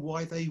reason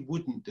why they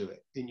wouldn't do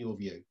it, in your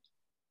view?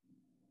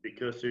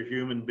 Because they're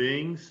human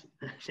beings.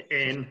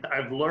 And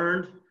I've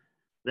learned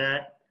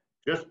that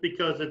just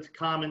because it's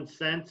common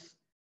sense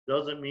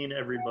doesn't mean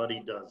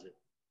everybody does it.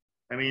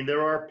 I mean,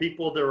 there are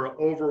people that are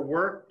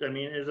overworked. I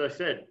mean, as I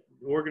said,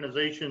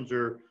 organizations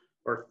are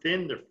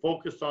thin, they're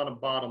focused on a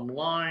bottom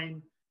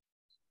line.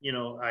 You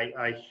know,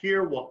 I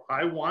hear what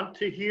I want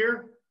to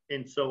hear,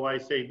 and so I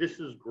say, this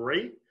is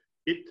great.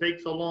 It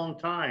takes a long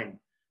time.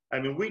 I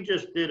mean, we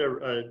just did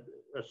a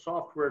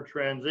software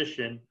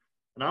transition,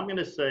 and I'm going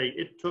to say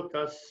it took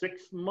us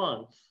 6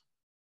 months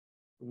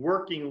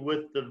working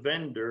with the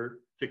vendor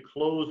to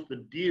close the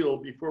deal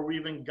before we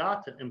even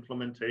got to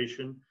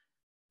implementation,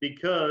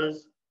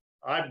 because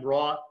I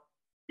brought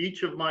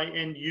each of my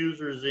end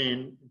users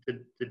in to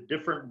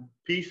different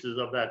pieces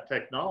of that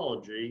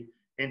technology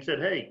and said,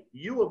 hey,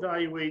 you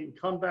evaluate and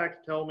come back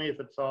and tell me if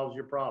it solves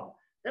your problem.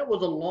 That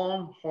was a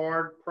long,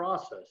 hard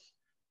process.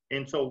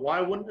 And so why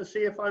wouldn't the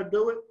CFO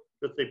do it?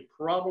 Because they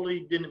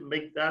probably didn't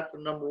make that the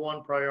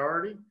 #1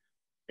 priority.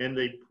 And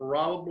they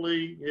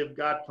probably have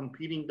got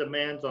competing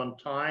demands on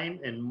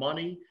time and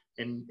money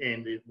and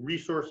the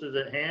resources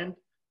at hand,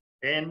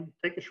 and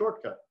take a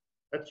shortcut.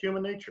 That's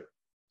human nature.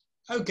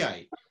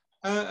 Okay.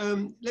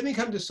 Let me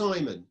come to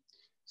Simon.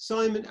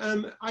 Simon,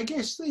 I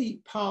guess the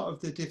part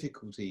of the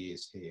difficulty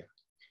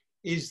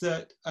is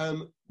that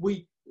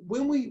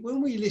when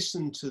we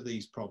listen to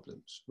these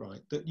problems,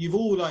 right, that you've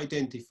all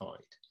identified,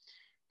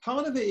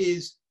 part of it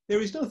is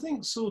there is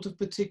nothing sort of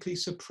particularly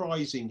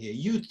surprising here.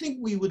 You'd think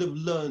we would have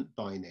learned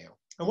by now.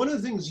 And one of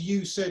the things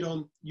you said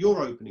on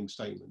your opening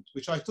statement,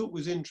 which I thought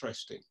was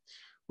interesting,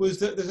 was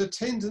that there's a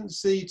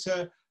tendency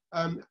to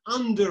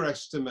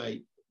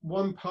underestimate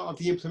one part of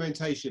the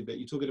implementation bit.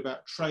 You're talking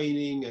about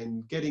training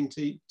and getting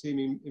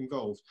team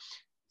involved.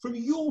 From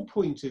your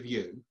point of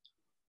view,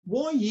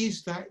 why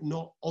is that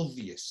not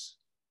obvious?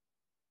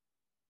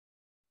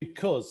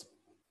 Because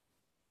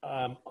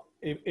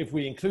if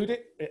we include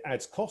it, it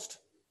adds cost,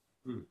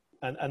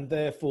 and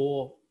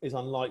therefore is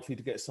unlikely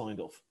to get signed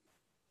off.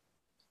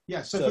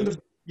 Yeah.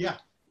 Yeah.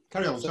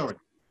 Carry on. Sorry.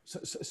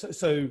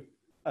 So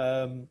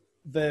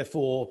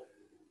therefore,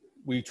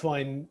 we try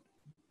and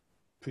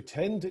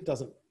pretend it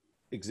doesn't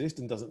exist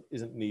and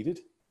isn't needed,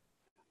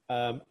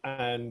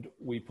 and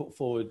we put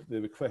forward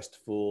the request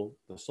for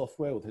the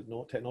software or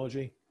the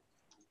technology,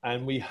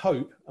 and we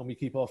hope and we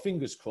keep our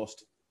fingers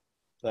crossed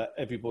that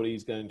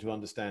everybody's going to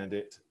understand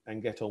it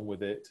and get on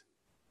with it,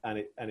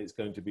 and it's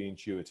going to be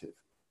intuitive.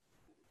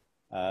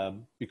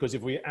 Because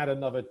if we add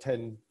another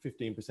 10,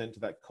 15% to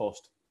that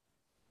cost,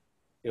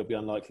 it'll be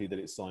unlikely that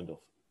it's signed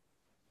off.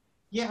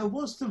 Yeah,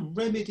 what's the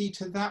remedy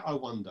to that, I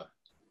wonder?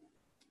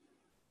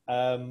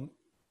 I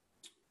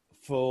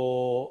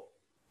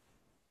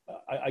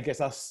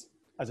guess us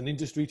as an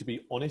industry to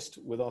be honest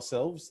with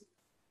ourselves,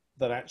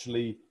 that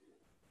actually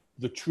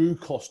the true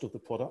cost of the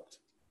product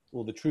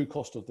or the true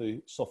cost of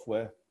the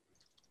software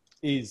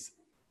is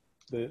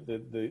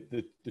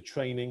the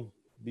training,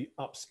 the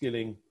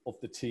upskilling of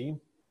the team.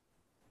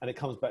 And it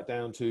comes back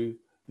down to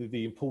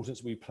the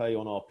importance we play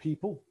on our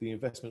people, the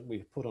investment we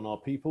put on our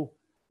people,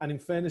 and in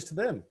fairness to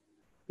them,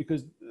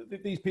 because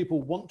these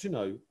people want to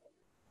know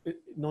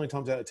 9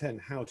 times out of 10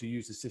 how to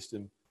use the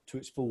system to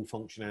its full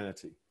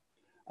functionality.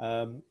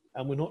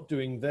 And we're not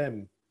doing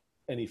them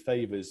any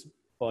favors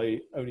by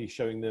only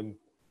showing them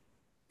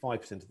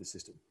 5% of the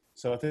system.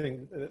 So I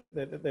think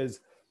that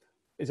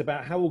it's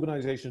about how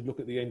organizations look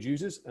at the end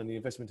users and the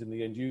investment in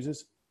the end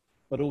users,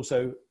 but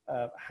also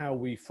how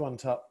we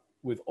front up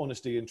with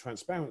honesty and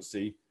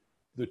transparency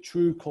the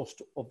true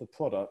cost of the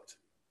product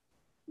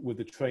with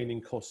the training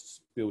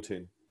costs built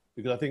in.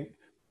 Because I think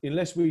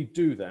unless we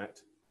do that,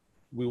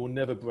 we will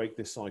never break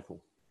this cycle.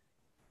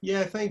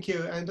 Yeah, thank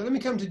you. And let me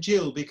come to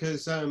Jill,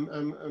 because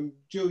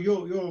Jill,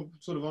 you're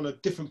sort of on a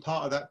different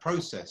part of that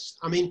process.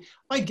 I mean,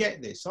 I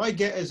get this. I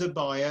get as a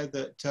buyer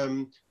that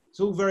it's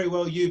all very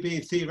well you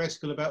being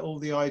theoretical about all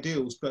the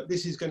ideals, but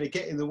this is going to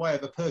get in the way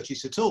of a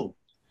purchase at all.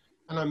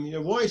 And you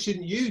know, why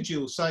shouldn't you,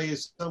 Jill, say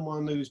as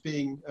someone who's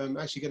being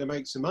actually going to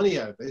make some money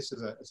out of this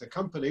as a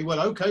company,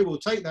 well, okay, we'll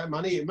take that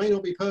money. It may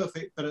not be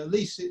perfect, but at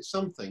least it's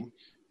something.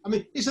 I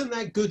mean, isn't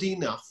that good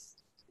enough,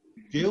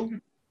 Jill?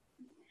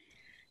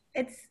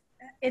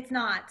 It's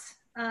not.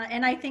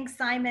 And I think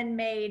Simon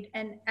made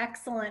an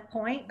excellent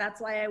point. That's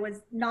why I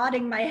was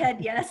nodding my head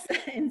yes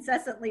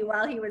incessantly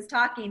while he was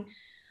talking.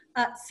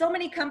 So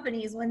many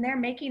companies, when they're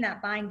making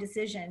that buying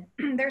decision,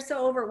 they're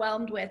so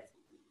overwhelmed with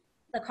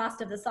the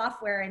cost of the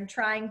software and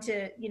trying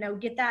to, you know,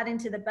 get that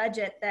into the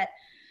budget that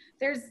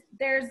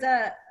there's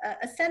a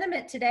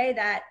sentiment today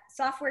that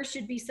software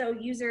should be so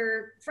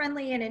user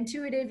friendly and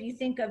intuitive. You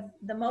think of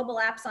the mobile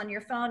apps on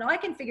your phone. Oh, I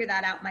can figure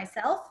that out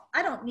myself.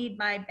 I don't need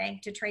my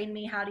bank to train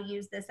me how to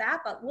use this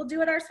app, but we'll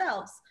do it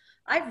ourselves.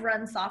 I've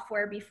run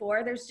software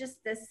before. There's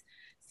just this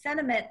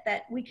sentiment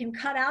that we can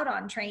cut out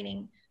on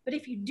training. But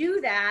if you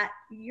do that,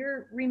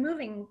 you're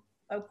removing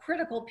a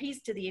critical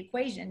piece to the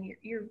equation.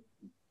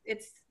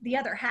 It's the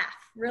other half,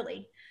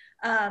 really.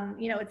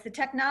 You know, it's the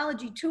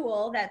technology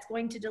tool that's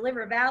going to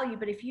deliver value,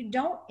 but if you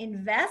don't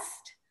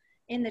invest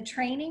in the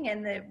training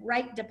and the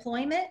right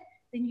deployment,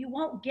 then you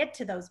won't get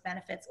to those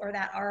benefits or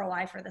that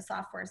ROI for the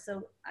software.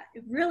 So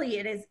really,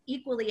 it is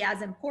equally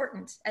as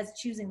important as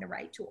choosing the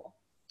right tool.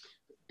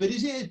 But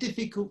is it a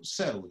difficult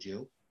sell,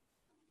 Jill?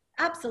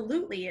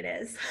 Absolutely, it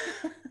is.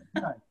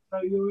 Okay.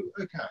 So you're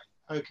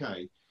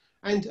okay.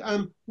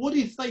 And what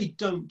if they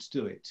don't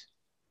do it?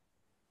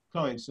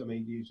 Clients, I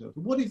mean, users.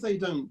 What if they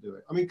don't do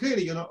it? I mean,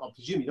 clearly I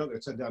presume you're not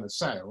going to turn down a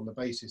sale on the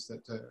basis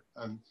that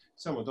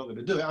someone's not going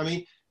to do it. I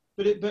mean,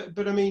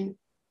 but I mean,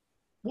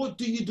 what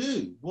do you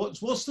do?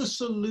 What's the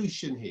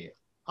solution here?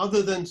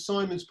 Other than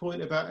Simon's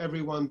point about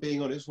everyone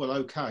being honest, well,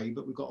 okay,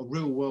 but we've got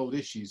real world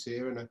issues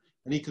here and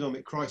an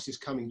economic crisis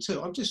coming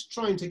too. I'm just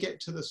trying to get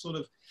to the sort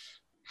of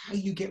how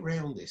you get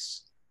around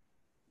this.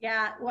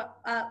 Yeah,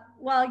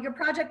 well, your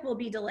project will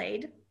be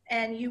delayed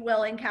and you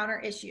will encounter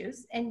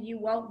issues and you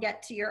won't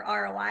get to your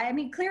ROI. I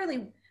mean,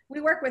 clearly we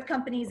work with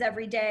companies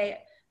every day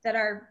that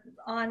are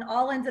on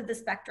all ends of the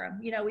spectrum.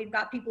 You know, we've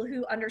got people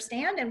who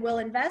understand and will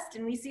invest,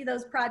 and we see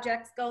those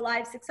projects go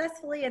live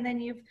successfully. And then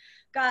you've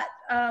got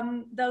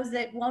those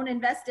that won't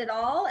invest at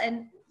all.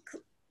 And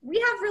we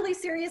have really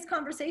serious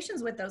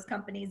conversations with those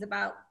companies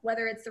about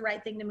whether it's the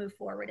right thing to move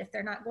forward if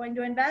they're not going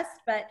to invest.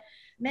 But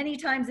many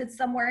times it's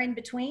somewhere in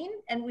between,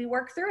 and we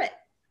work through it.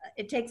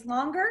 It takes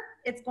longer,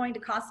 it's going to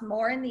cost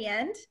more in the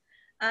end,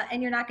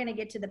 and you're not going to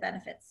get to the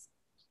benefits.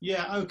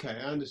 Yeah, okay,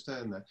 I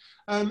understand that.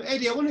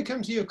 Eddie, I want to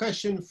come to your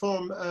question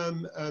from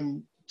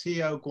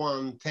Tio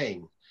Guan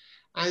Teng.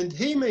 And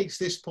he makes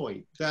this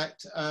point that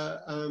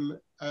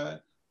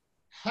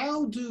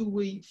how do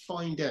we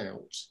find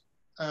out,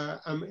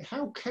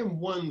 how can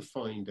one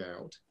find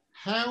out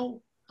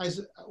how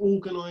as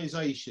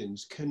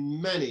organizations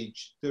can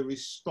manage the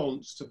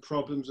response to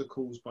problems that are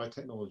caused by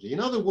technology? In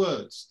other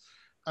words,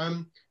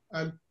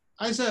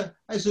 as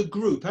a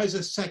group, as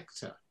a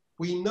sector,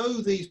 we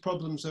know these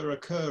problems are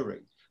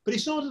occurring, but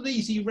it's not an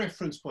easy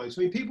reference point.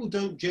 So, I mean, people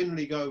don't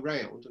generally go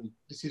around, and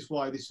this is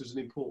why this was an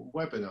important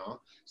webinar,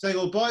 saying,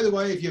 oh, by the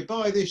way, if you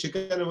buy this, you're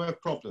going to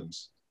have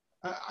problems.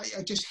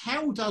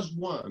 How does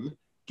one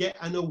get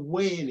an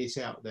awareness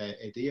out there,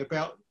 Eddie,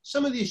 about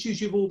some of the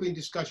issues you've all been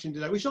discussing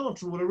today, which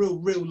after all are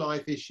real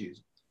life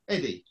issues?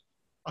 Eddie,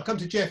 I'll come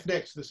to Jeff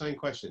next for the same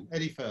question.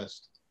 Eddie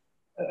first.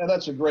 And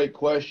that's a great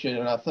question.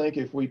 And I think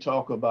if we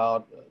talk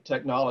about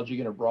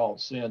technology in a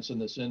broad sense in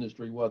this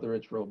industry, whether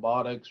it's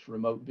robotics,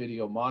 remote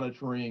video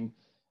monitoring,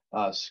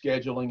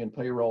 scheduling and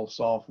payroll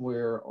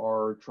software,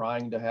 or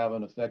trying to have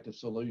an effective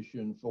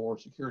solution for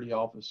security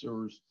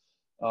officers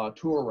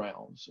tour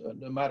rounds.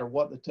 No matter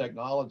what the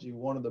technology,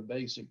 one of the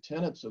basic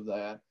tenets of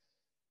that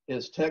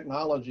is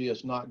technology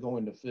is not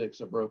going to fix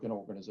a broken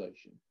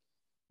organization.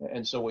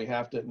 And so we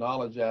have to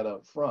acknowledge that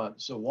up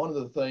front. So one of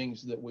the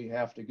things that we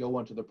have to go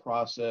into the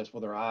process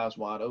with our eyes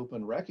wide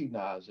open,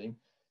 recognizing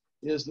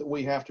is that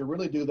we have to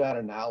really do that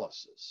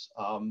analysis.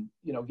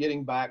 You know,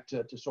 getting back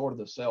to sort of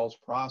the sales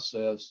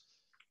process,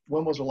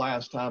 when was the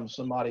last time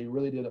somebody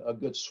really did a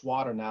good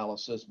SWOT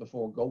analysis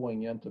before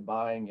going into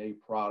buying a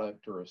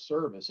product or a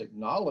service,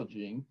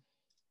 acknowledging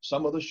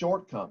some of the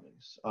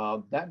shortcomings?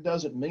 That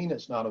doesn't mean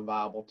it's not a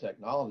viable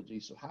technology.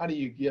 So how do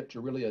you get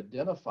to really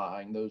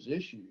identifying those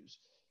issues?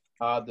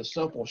 The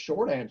simple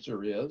short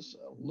answer is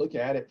look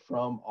at it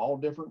from all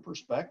different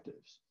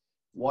perspectives.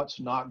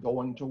 What's not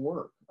going to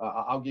work?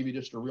 I'll give you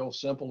just a real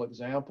simple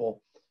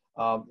example.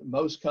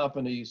 Most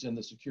companies in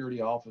the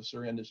security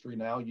officer industry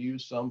now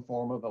use some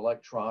form of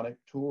electronic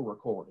tool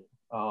recording.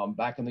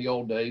 Back in the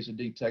old days, a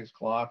DTEX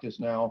clock has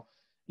now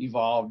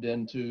evolved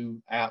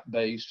into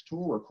app-based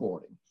tool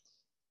recording.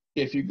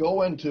 If you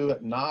go into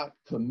it not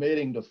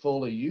committing to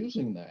fully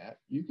using that,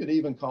 you could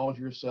even cause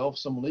yourself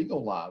some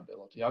legal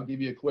liability. I'll give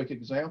you a quick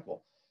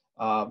example.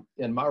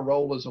 In my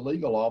role as a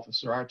legal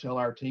officer, I tell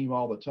our team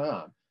all the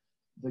time,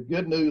 the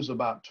good news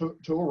about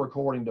tool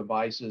recording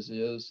devices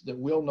is that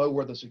we'll know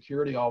where the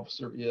security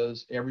officer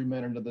is every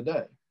minute of the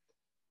day.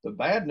 The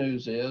bad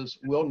news is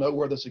we'll know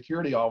where the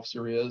security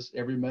officer is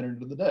every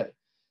minute of the day.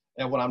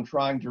 And what I'm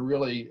trying to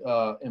really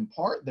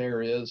impart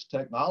there is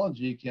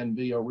technology can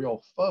be a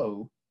real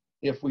foe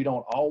if we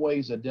don't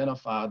always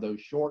identify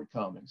those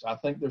shortcomings. I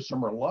think there's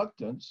some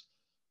reluctance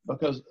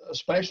because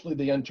especially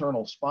the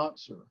internal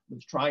sponsor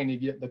that's trying to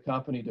get the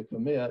company to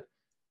commit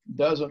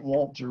doesn't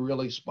want to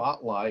really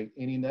spotlight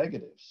any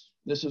negatives.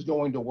 This is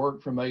going to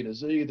work from A to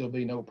Z. There'll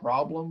be no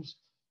problems.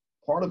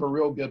 Part of a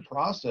real good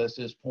process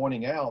is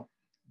pointing out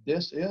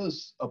this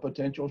is a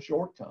potential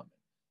shortcoming.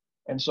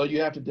 And so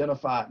you have to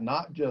identify it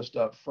not just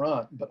up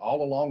front, but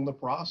all along the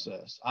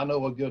process. I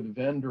know a good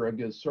vendor, a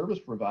good service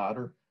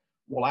provider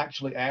will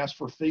actually ask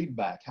for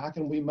feedback. How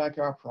can we make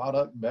our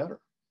product better?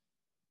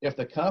 If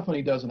the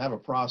company doesn't have a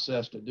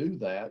process to do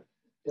that,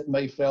 it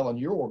may fail in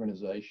your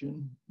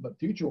organization, but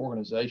future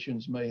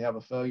organizations may have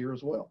a failure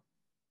as well.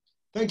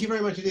 Thank you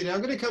very much indeed.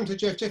 I'm going to come to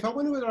Jeff. Jeff, I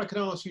wonder whether I can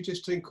ask you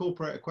just to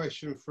incorporate a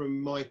question from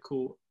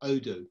Michael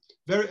Odu.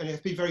 And it has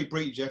to be very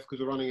brief, Jeff, because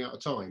we're running out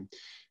of time,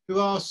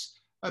 who asks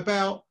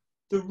about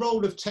the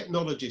role of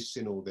technologists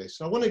in all this.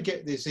 I want to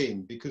get this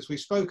in because we've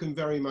spoken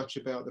very much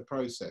about the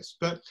process,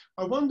 but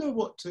I wonder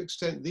what to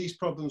extent these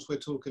problems we're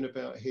talking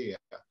about here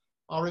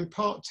are in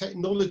part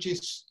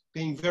technologists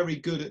being very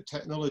good at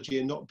technology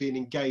and not being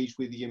engaged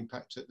with the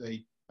impact at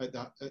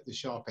the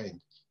sharp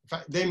end. In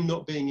fact, them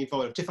not being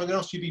involved. If I can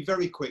ask you to be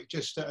very quick,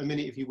 just a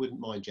minute if you wouldn't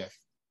mind, Jeff.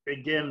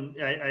 Again,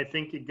 I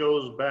think it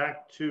goes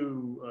back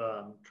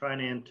to trying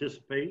to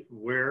anticipate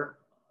where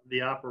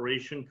the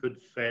operation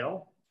could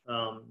fail.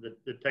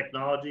 The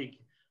technology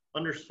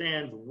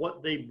understands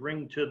what they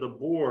bring to the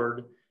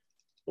board,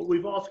 but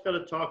we've also got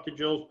to talk to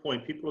Joe's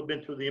point. People have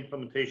been through the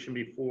implementation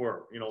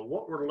before. You know,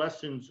 what were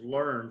lessons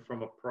learned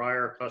from a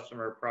prior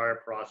customer, prior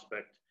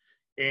prospect?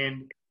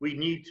 And we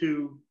need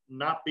to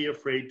not be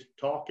afraid to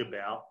talk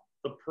about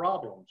the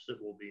problems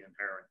that will be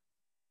inherent.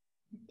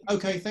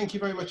 Okay, thank you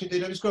very much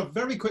indeed. I just got a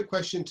very quick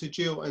question to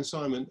Jill and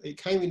Simon. It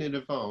came in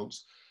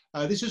advance.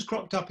 This has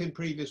cropped up in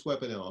previous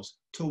webinars.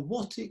 To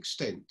what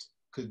extent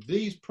could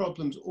these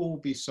problems all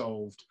be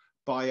solved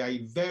by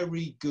a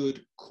very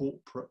good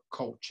corporate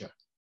culture?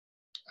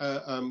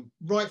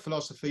 Right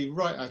philosophy,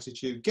 right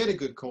attitude, get a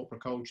good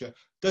corporate culture.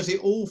 Does it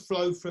all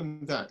flow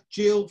from that?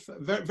 Jill,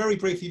 very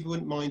briefly, if you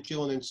wouldn't mind,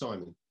 Jill and then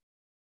Simon.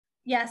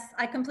 Yes,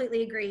 I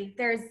completely agree.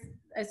 There's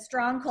a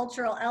strong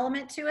cultural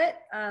element to it.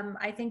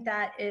 I think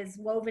that is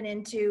woven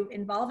into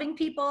involving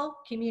people,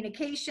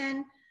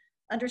 communication,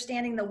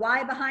 understanding the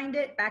why behind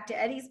it. Back to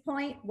Eddie's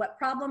point, what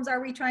problems are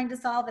we trying to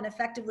solve, and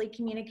effectively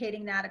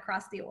communicating that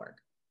across the org.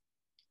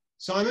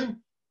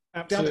 Simon?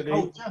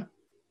 Absolutely.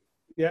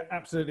 Yeah,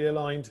 absolutely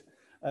aligned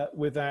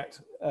with that.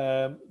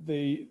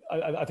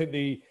 I think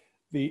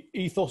the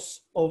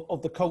ethos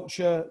of the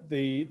culture,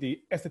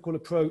 the ethical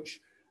approach,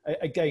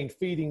 again,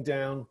 feeding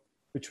down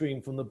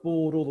from the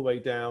board all the way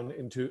down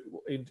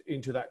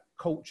into that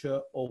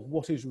culture of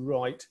what is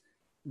right,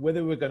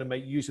 whether we're going to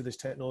make use of this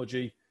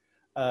technology,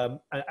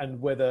 and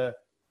whether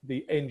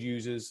the end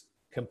users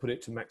can put it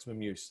to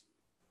maximum use.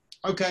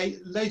 Okay,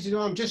 ladies and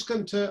gentlemen, I'm just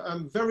going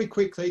to very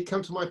quickly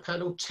come to my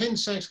panel, 10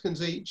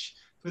 seconds each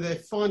for their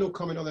final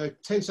comment on their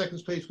 10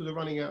 seconds, please, because we're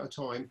running out of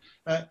time.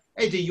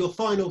 Eddie, your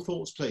final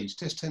thoughts, please.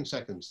 Just 10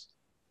 seconds.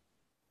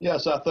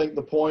 Yes, I think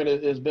the point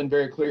has been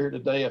very clear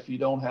today. If you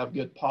don't have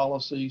good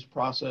policies,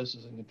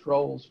 processes, and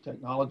controls,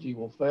 technology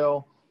will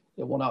fail.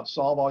 It will not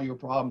solve all your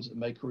problems. It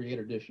may create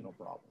additional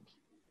problems.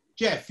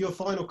 Jeff, your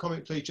final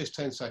comment, please. Just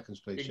 10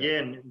 seconds, please.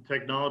 Again,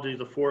 technology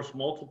is a force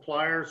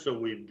multiplier, so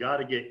we've got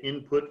to get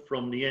input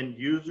from the end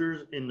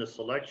users in the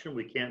selection.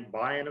 We can't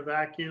buy in a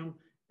vacuum.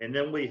 And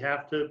then we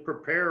have to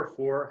prepare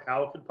for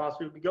how it could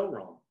possibly go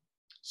wrong.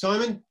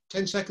 Simon,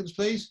 10 seconds,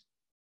 please.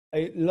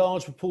 A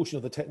large proportion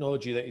of the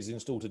technology that is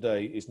installed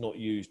today is not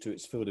used to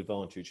its full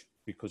advantage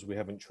because we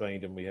haven't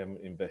trained and we haven't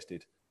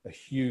invested. A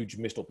huge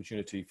missed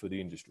opportunity for the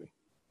industry.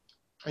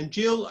 And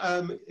Jill,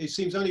 it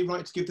seems only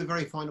right to give the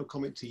very final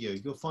comment to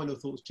you. Your final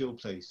thoughts, Jill,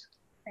 please.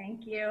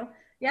 Thank you.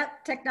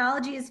 Yep,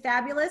 technology is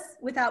fabulous.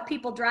 Without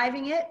people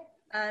driving it,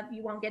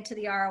 you won't get to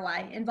the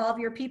ROI. Involve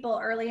your people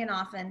early and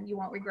often. You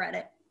won't regret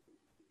it.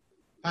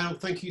 Panel,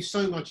 thank you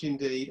so much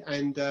indeed.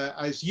 And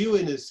as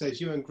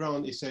Ewan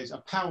Grant says, a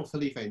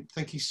powerful event.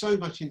 Thank you so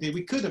much indeed.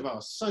 We could have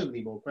asked so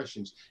many more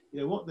questions.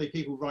 You know, what the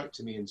people write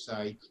to me and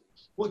say,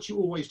 what you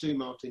always do,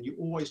 Martin, you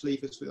always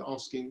leave us with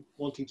asking,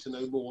 wanting to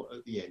know more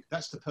at the end.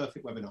 That's the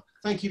perfect webinar.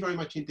 Thank you very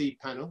much indeed,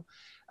 panel.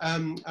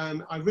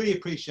 I really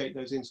appreciate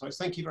those insights.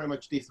 Thank you very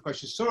much indeed for the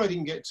questions. Sorry I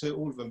didn't get to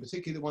all of them,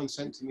 particularly the ones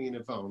sent to me in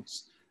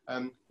advance.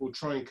 We'll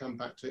try and come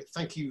back to it.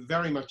 Thank you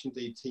very much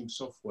indeed, Team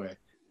Software,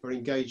 for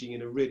engaging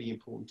in a really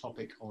important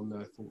topic on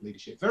thought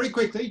leadership. Very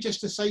quickly,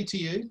 just to say to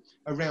you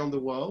around the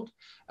world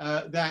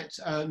that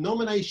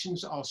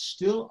nominations are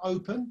still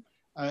open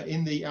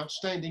in the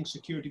Outstanding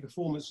Security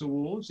Performance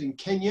Awards in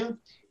Kenya,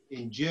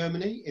 in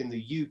Germany, in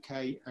the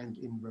UK and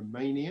in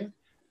Romania.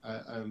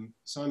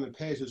 Simon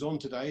Pears, who's on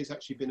today, has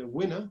actually been a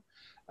winner.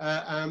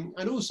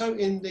 And also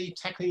in the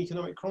Tackling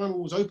Economic Crime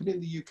Awards, open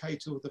in the UK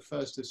till the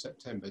 1st of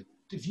September.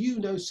 If you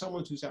know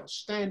someone who's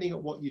outstanding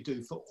at what you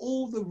do, for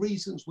all the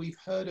reasons we've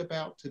heard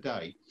about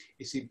today,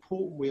 it's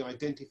important we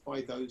identify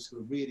those who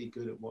are really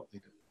good at what they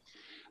do.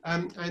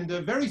 And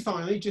very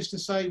finally, just to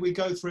say, we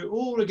go through it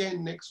all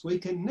again next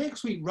week. And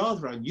next week,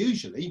 rather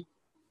unusually,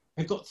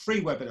 we've got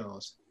 3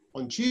 webinars.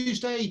 On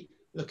Tuesday,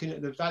 looking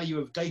at the value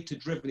of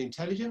data-driven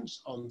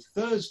intelligence. On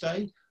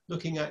Thursday,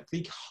 looking at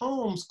the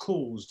harms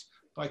caused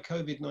by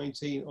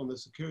COVID-19 on the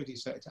security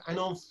sector. And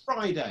on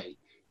Friday,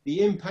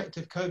 the impact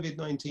of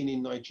COVID-19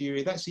 in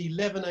Nigeria. That's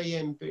 11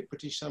 AM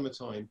British Summer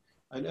Time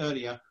and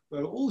earlier.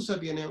 We'll also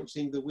be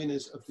announcing the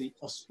winners of the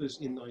Oscars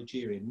in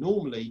Nigeria.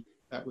 Normally,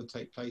 that would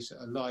take place at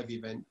a live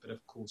event, but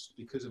of course,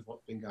 because of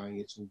what's been going,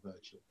 it's all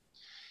virtual.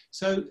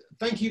 So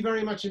thank you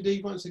very much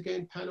indeed once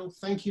again, panel.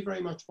 Thank you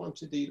very much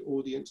once indeed,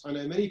 audience. I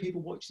know many people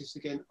watch this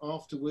again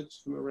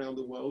afterwards from around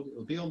the world.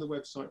 It'll be on the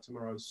website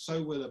tomorrow,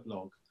 so will a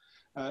blog.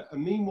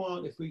 And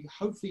meanwhile, if we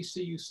hopefully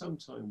see you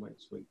sometime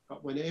next week,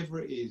 but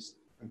whenever it is,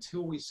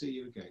 until we see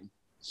you again,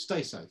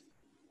 stay safe.